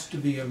what has to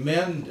be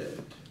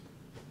amended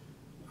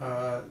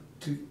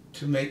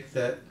to make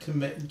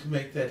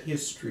that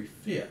history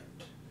fit?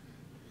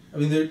 I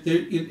mean,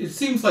 it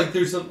seems like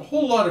there's a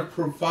whole lot of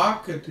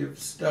provocative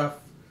stuff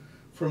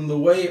from the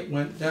way it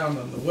went down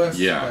on the West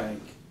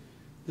Bank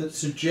that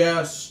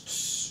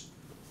suggests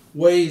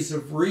ways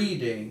of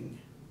reading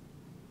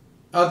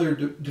other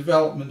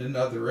development in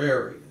other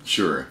areas.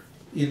 Sure.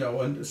 You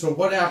know, and so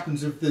what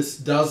happens if this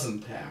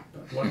doesn't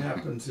happen? What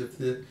happens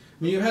if I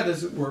mean, you had,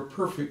 as it were, a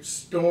perfect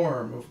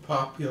storm of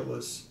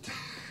populist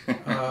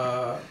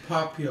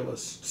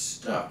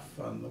stuff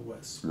on the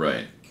West Bank.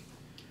 Right.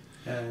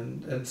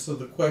 And so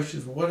the question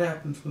is, what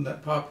happens when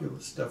that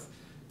populist stuff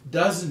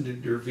doesn't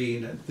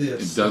intervene at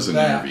this? It doesn't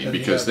intervene,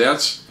 because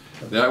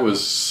that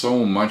was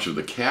so much of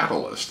the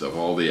catalyst of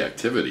all the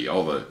activity,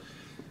 all the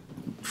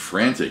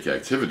frantic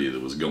activity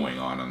that was going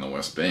on the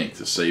West Bank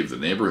to save the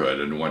neighborhood.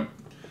 And what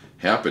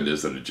happened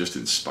is that it just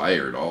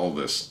inspired all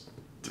this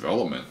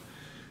development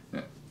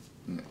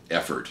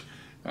effort.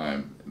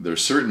 There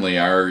certainly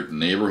are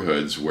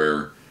neighborhoods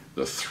where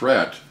the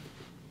threat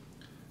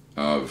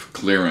of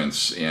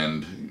clearance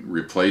and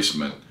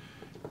replacement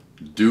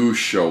do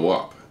show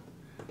up.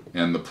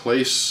 And the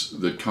place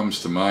that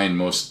comes to mind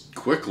most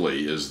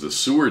quickly is the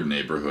Seward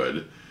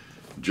neighborhood,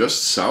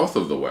 just south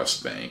of the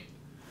West Bank,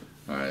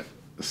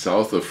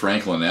 south of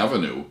Franklin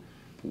Avenue,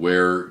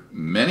 where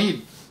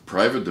many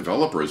private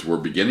developers were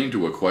beginning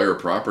to acquire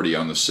property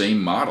on the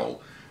same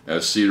model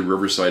as Cedar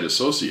Riverside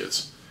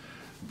Associates.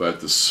 But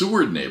the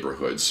Seward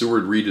neighborhood,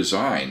 Seward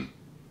Redesign,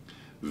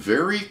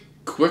 very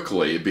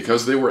quickly,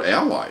 because they were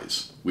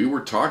allies, we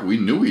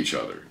knew each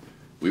other,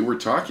 we were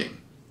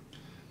talking.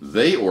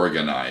 They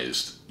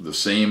organized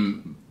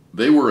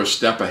they were a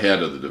step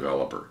ahead of the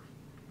developer.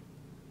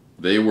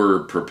 They were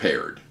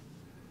prepared.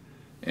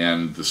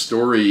 And the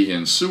story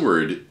in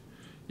Seward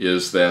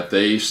is that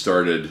they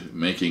started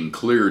making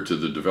clear to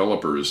the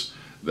developers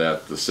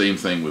that the same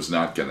thing was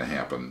not going to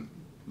happen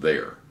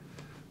there.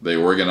 They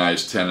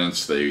organized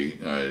tenants, they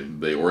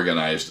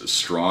organized a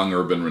strong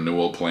urban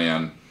renewal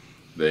plan,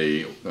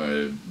 they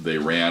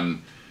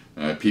ran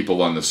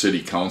people on the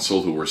city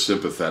council who were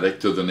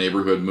sympathetic to the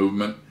neighborhood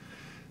movement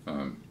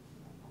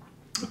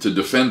to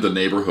defend the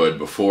neighborhood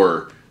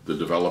before the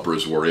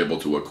developers were able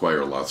to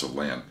acquire lots of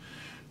land.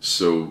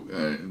 So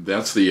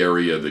that's the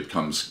area that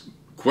comes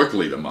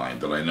quickly to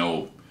mind that I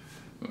know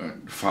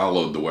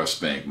followed the West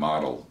Bank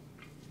model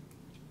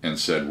and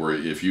said,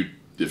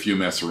 if you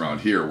mess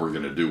around here, we're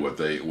going to do what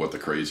the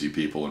crazy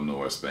people in the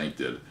West Bank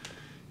did,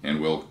 and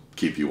we'll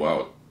keep you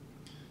out.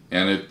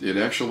 And it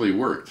actually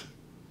worked.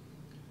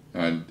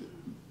 And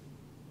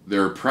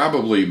there are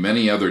probably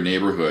many other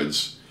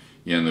neighborhoods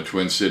in the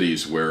Twin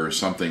Cities where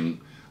something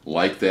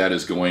like that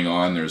is going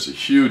on. There's a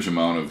huge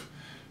amount of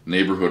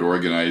neighborhood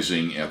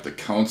organizing at the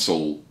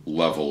council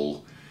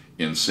level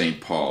in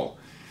St. Paul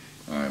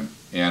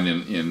and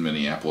in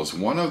Minneapolis.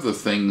 One of the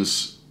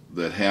things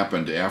that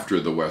happened after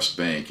the West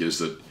Bank is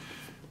that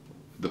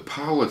the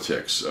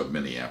politics of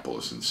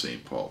Minneapolis and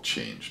St. Paul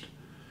changed.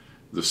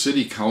 The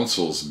city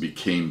councils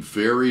became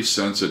very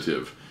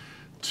sensitive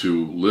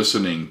to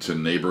listening to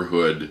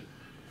neighborhood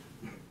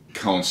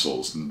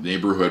councils,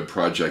 neighborhood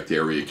project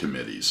area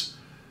committees,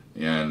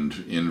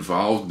 and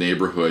involved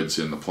neighborhoods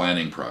in the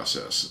planning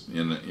process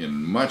in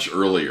much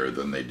earlier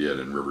than they did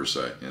in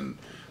Riverside, in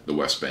the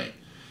West Bank.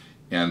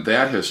 And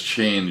that has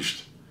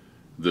changed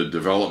the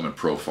development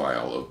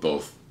profile of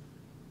both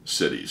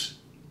cities,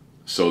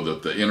 so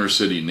that the inner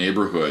city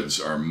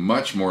neighborhoods are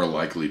much more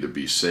likely to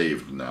be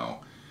saved now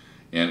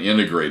and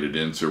integrated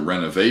into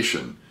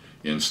renovation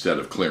instead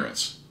of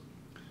clearance.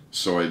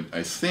 So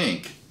I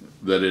think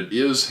that it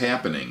is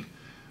happening,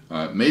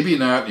 maybe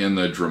not in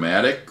the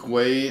dramatic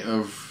way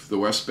of the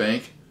West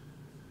Bank,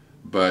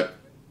 but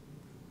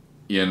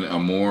in a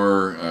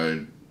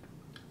more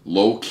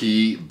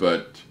low-key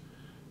but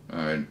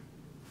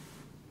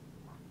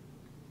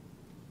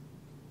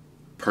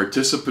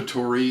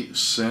participatory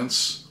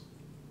sense.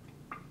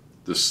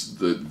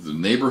 The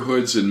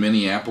neighborhoods in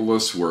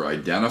Minneapolis were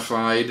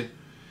identified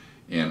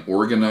and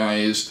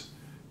organized,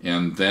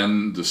 and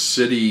then the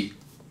city,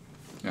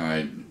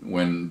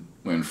 when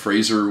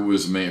Fraser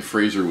was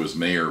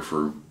mayor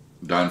for,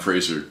 Don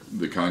Fraser,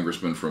 the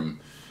congressman from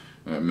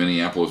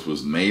Minneapolis,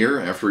 was mayor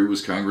after he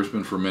was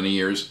congressman for many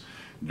years.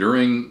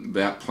 During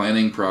that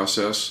planning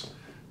process,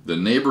 the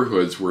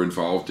neighborhoods were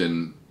involved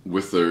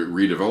with the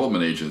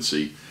redevelopment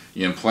agency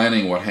in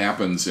planning what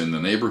happens in the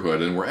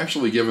neighborhood, and we're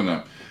actually given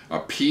a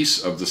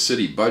piece of the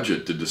city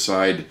budget to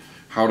decide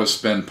how to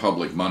spend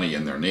public money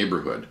in their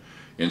neighborhood.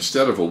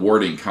 Instead of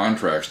awarding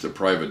contracts to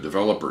private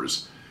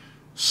developers,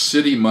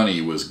 city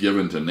money was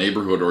given to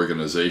neighborhood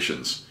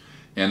organizations,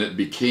 and it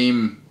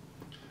became,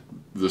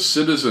 the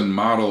citizen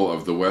model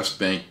of the West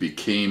Bank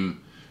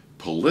became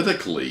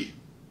politically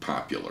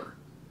popular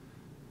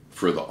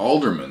for the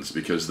aldermans,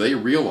 because they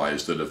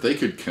realized that if they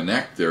could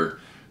connect their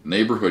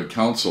neighborhood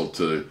council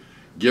to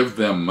give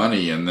them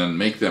money and then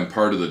make them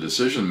part of the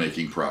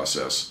decision-making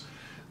process,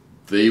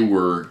 they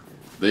were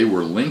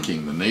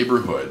linking the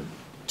neighborhood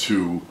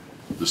to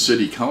the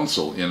city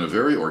council in a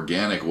very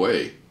organic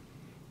way.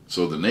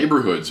 So the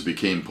neighborhoods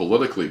became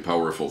politically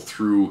powerful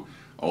through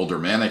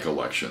aldermanic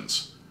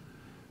elections,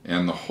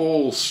 and the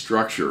whole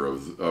structure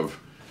of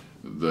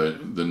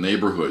the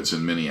neighborhoods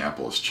in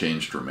Minneapolis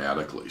changed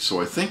dramatically. So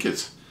I think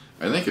it's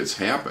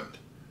happened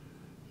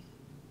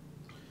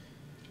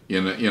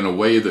in a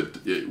way that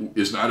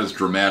is not as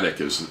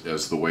dramatic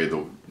as the way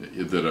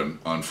that it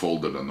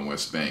unfolded on the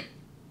West Bank.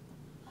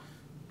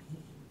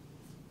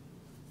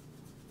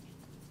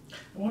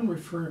 I want to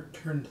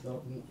return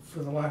to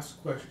for the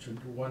last question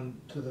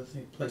to the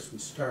place we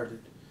started,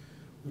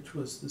 which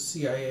was the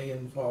CIA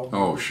involvement.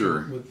 Oh,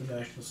 sure. With the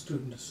National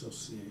Student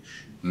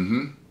Association.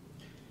 Mm-hmm.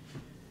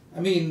 I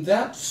mean,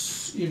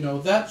 that's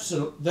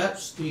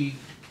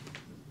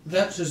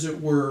as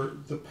it were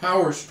the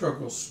power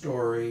struggle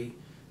story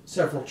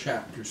several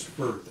chapters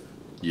further.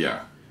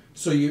 Yeah.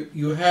 So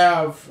you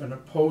have an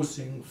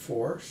opposing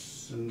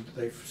force, and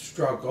they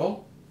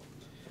struggle,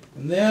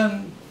 and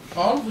then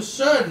all of a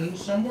sudden,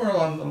 somewhere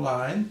along the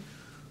line,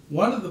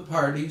 one of the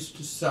parties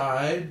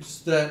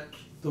decides that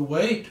the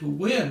way to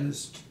win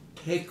is to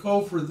take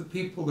over the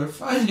people they're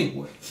fighting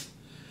with,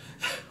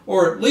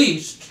 or at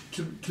least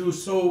to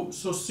so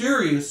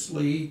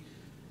seriously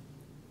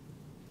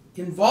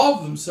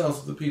involve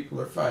themselves with the people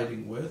they're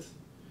fighting with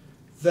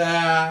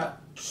that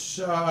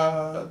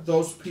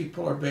those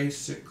people are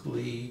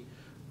basically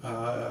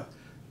deauthorized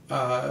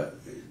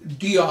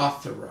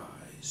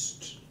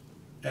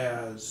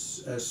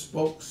as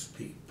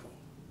spokespeople.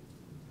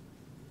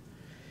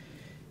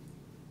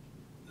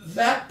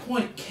 That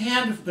point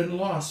can't have been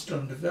lost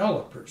on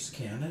developers,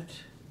 can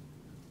it?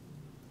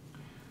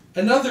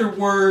 In other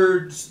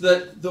words,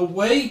 that the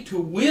way to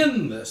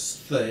win this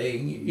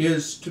thing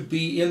is to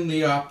be in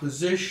the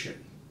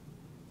opposition,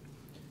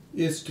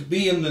 is to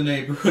be in the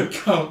neighborhood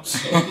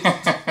council,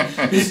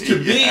 is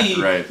to be,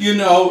 yeah, right.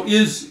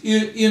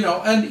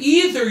 And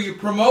either you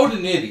promote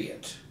an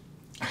idiot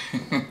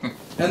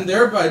and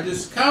thereby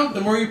discount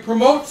them, or you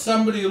promote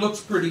somebody who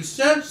looks pretty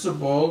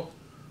sensible,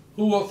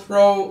 who will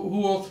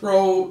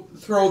throw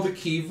the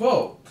key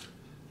vote.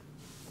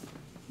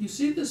 You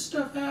see this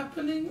stuff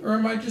happening, or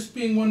am I just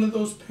being one of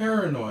those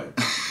paranoid?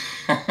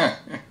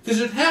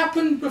 Because it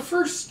happened the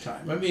first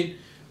time. I mean,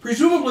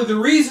 presumably the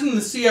reason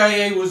the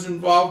CIA was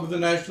involved with the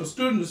National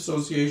Student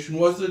Association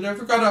was that it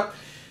never got up.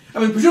 I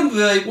mean, presumably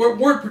they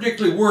weren't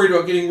particularly worried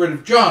about getting rid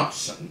of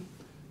Johnson,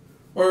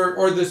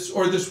 or this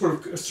would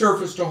have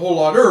surfaced a whole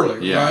lot earlier,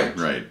 yeah, right?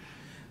 Right.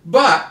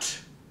 But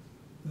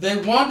they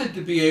wanted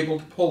to be able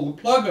to pull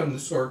the plug on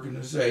this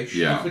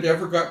organization if it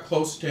ever got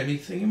close to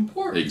anything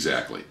important.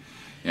 Exactly.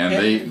 And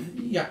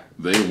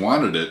they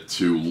wanted it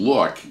to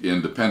look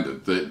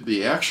independent.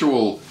 The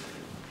actual,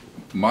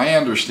 my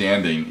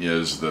understanding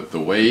is that the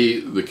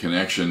way the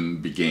connection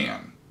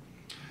began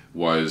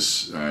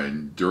was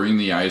during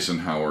the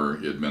Eisenhower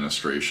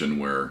administration,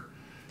 where,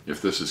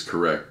 if this is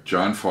correct,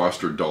 John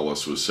Foster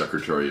Dulles was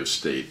Secretary of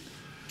State,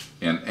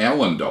 and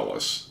Allen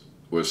Dulles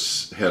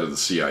was head of the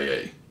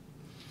CIA.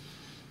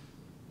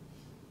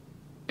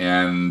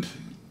 And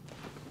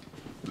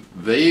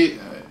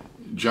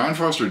John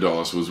Foster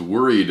Dulles was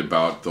worried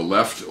about the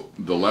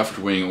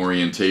left-wing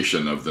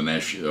orientation of the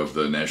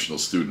National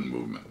Student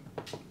Movement.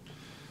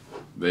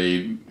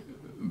 They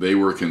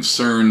were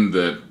concerned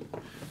that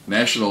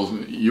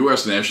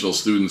U.S. national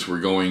students were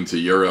going to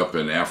Europe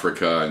and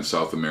Africa and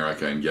South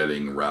America and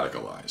getting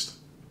radicalized.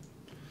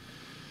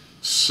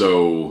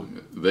 So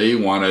they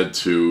wanted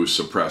to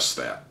suppress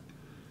that.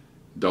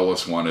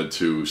 Dulles wanted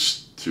to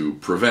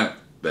prevent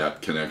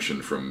that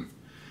connection from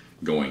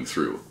going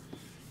through.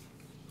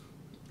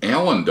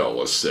 Allen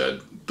Dulles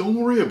said, "Don't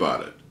worry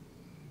about it.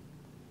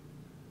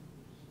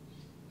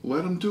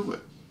 Let them do it.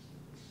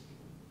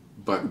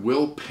 But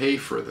we'll pay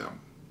for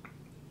them.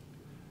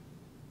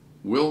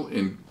 We'll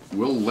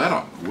let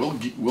them.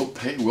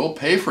 We'll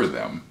pay for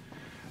them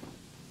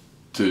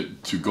to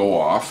go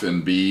off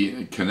and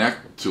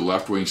connect to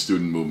left-wing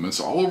student movements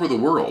all over the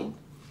world."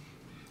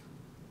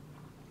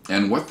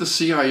 And what the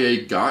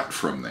CIA got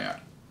from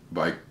that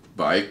by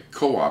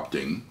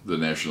co-opting the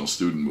National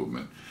Student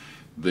Movement,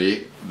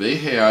 they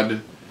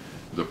had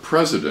the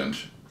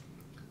president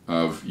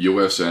of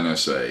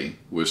USNSA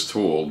was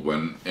told,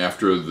 when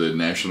after the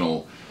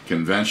National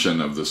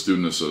Convention of the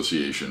Student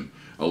Association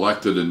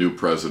elected a new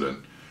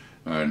president,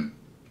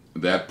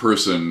 that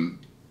person,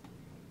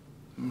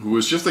 who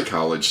was just a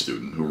college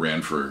student who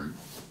ran for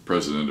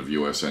president of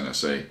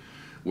USNSA,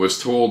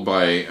 was told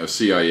by a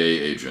CIA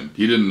agent,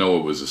 he didn't know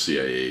it was a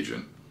CIA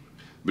agent,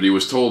 but he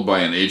was told by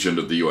an agent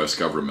of the U.S.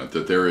 government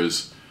that there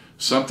is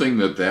something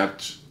that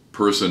that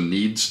person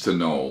needs to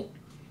know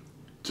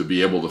to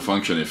be able to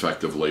function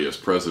effectively as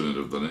president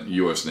of the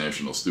U.S.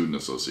 National Student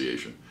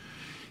Association.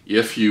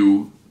 If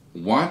you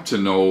want to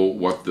know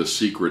what the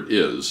secret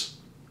is,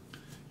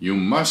 you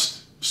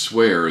must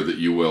swear that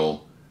you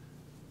will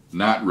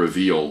not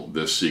reveal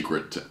this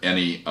secret to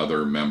any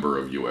other member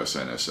of US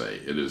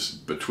NSA. It is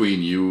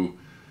between you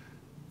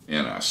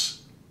and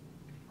us.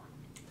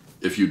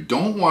 If you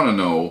don't want to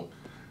know,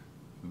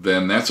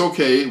 then that's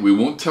okay. We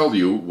won't tell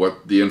you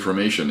what the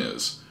information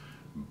is,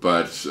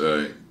 but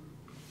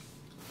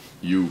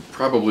you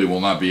probably will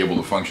not be able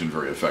to function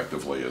very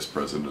effectively as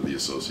president of the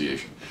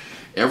association.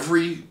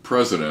 Every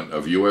president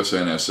of US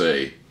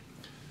NSA,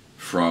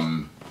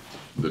 from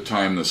the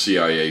time the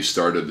CIA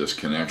started this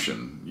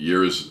connection,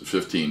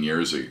 15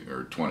 years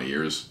or 20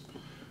 years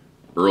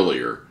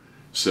earlier,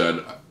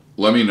 said,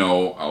 let me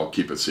know, I'll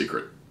keep it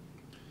secret.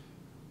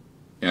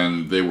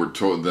 And they were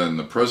told, then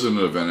the president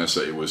of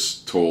NSA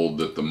was told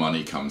that the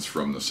money comes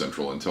from the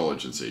Central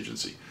Intelligence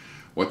Agency.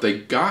 What they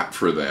got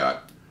for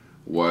that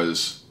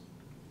was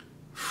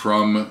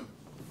from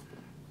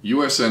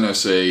US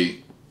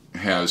NSA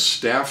has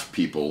staff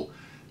people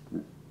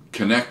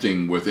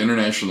connecting with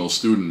international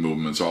student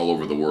movements all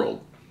over the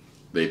world.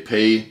 They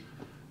pay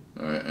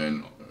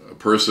a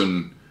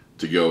person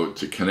to go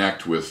to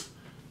connect with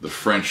the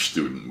French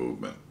student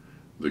movement,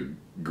 the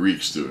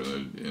Greek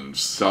student in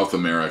South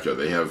America.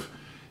 They have,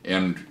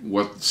 and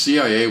what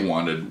CIA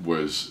wanted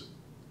was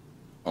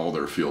all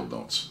their field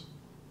notes.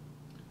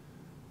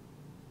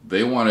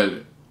 They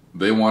wanted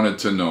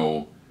to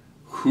know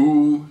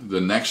who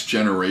the next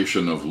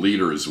generation of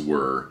leaders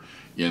were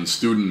in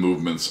student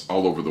movements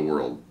all over the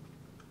world.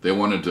 They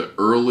wanted to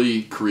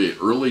create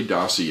early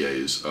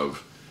dossiers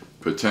of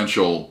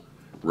potential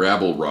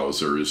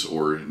rabble-rousers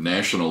or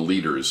national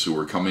leaders who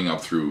were coming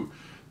up through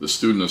the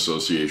student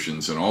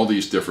associations in all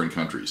these different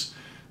countries.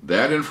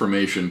 That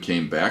information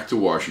came back to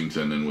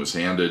Washington and was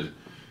handed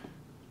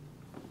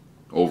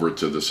over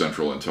to the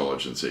Central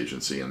Intelligence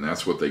Agency, and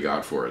that's what they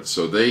got for it.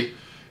 So they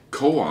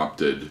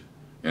co-opted,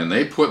 and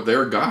they put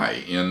their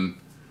guy into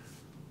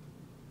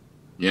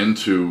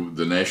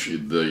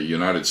the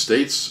United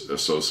States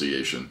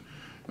Association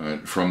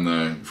from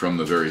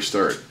the very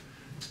start,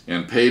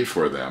 and paid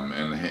for them,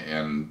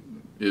 and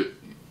it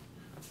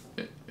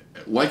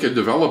like a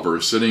developer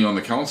sitting on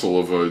the council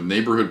of a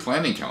neighborhood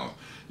planning council,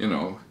 you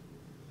know,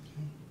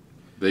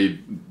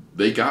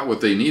 they got what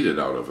they needed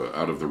out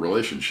of the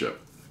relationship.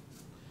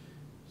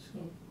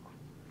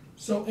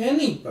 So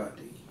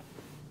anybody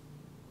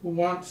who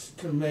wants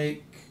to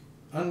make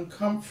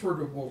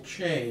uncomfortable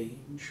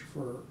change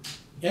for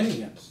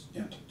any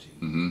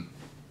entity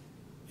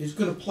is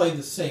going to play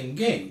the same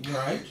game,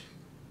 right?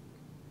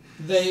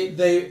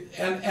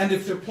 And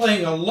if they're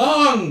playing a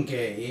long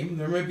game,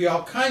 there may be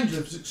all kinds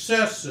of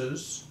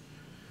successes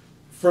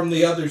from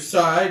the other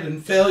side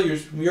and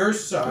failures from your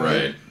side.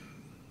 Right.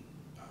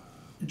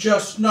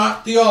 Just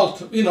not the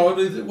ultimate, you know,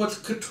 what's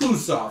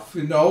Kutuzov,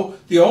 you know,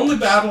 the only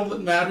battle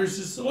that matters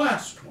is the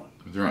last one.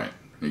 Right,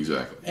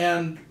 exactly.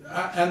 And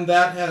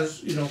that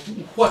has, you know,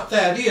 what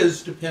that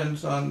is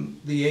depends on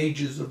the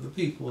ages of the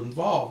people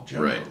involved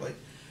generally.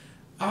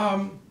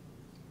 Right.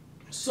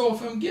 So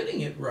if I'm getting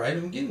it right,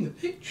 I'm getting the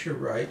picture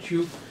right,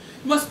 it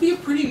must be a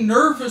pretty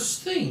nervous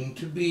thing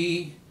to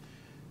be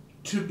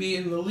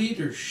in the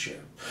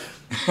leadership.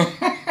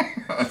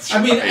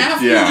 I mean,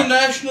 after the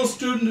National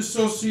Student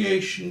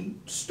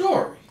Association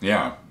story.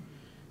 Yeah.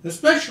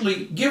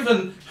 Especially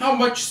given how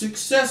much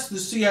success the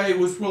CIA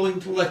was willing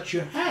to let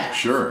you have.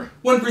 Sure.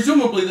 When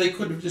presumably they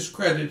could have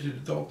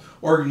discredited the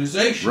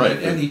organization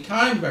at any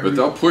time. But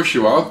they'll push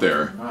you out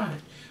there. Right.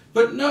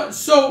 But no,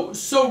 so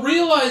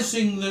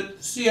realizing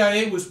that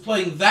CIA was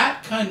playing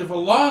that kind of a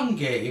long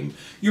game,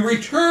 you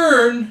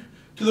return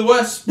to the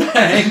West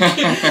Bank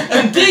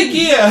and dig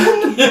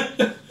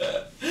in.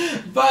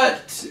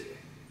 But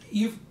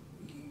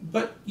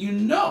you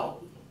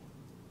know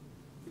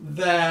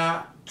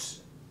that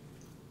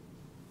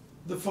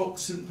the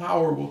folks in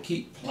power will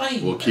keep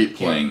playing. Will keep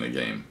playing the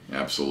game,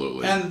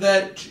 absolutely. And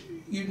that,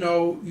 you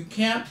know, you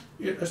can't,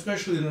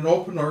 especially in an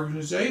open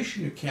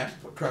organization, you can't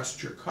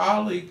trust your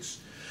colleagues.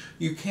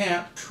 You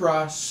can't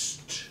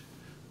trust,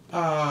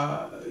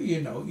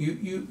 you know,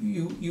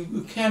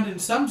 you can't in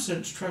some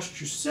sense trust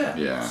yourself.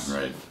 Yeah,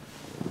 right.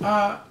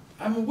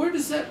 I mean, where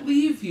does that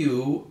leave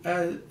you?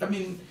 I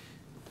mean,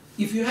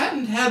 if you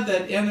hadn't had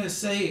that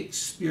NSA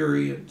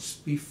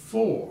experience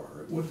before,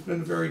 it would have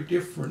been very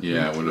different.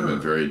 Yeah, it would have been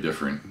very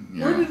different.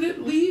 Yeah. Where did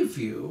it leave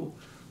you,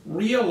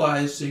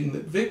 realizing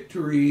that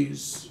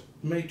victories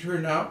may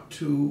turn out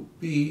to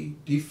be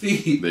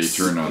defeats? They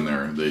turn on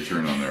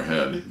their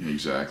head.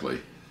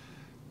 Exactly.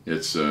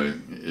 It's a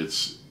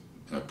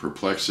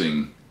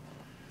perplexing.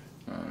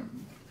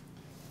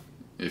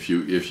 If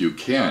you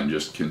can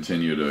just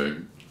continue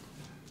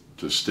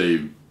to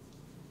stay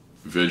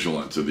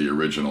vigilant to the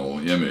original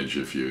image,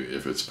 if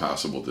it's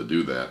possible to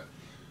do that.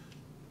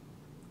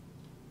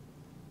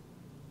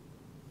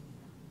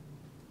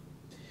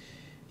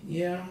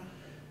 Yeah.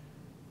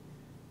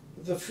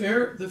 The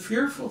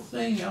fearful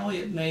thing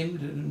Eliot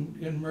named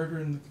it in Murder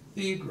in the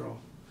Cathedral.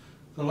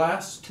 The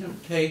last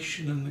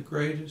temptation and the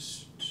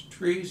greatest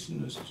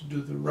treason is to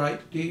do the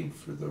right deed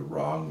for the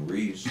wrong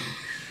reason.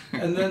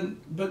 And then,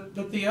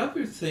 but the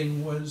other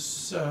thing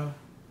was,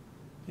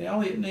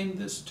 Eliot named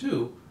this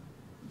too,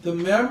 the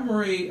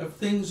memory of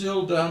things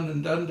ill done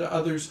and done to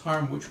others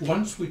harm, which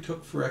once we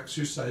took for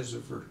exercise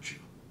of virtue.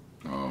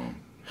 Oh.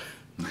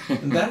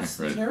 And that's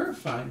the Right.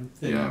 terrifying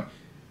thing. Yeah.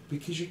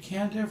 Because you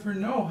can't ever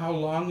know how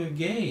long a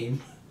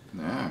game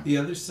Yeah. the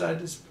other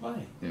side is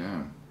playing.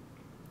 Yeah.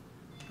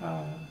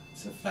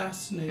 It's a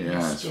fascinating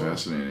Yeah, it's story.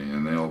 fascinating,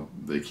 and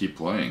they keep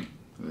playing.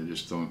 They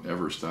just don't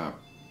ever stop.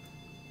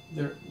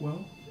 They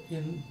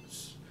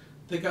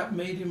got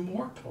made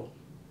immortal.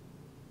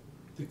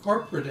 The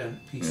corporate end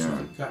piece Yeah.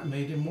 of it got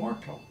made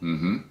immortal.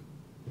 Mm-hmm.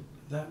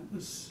 That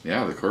was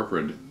Yeah, the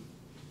corporate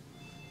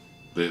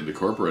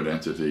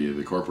entity,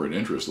 the corporate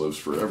interest lives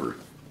forever.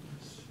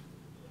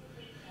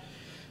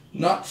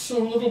 not so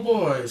little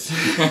boys.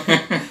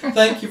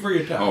 Thank you for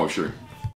your time. Oh, sure.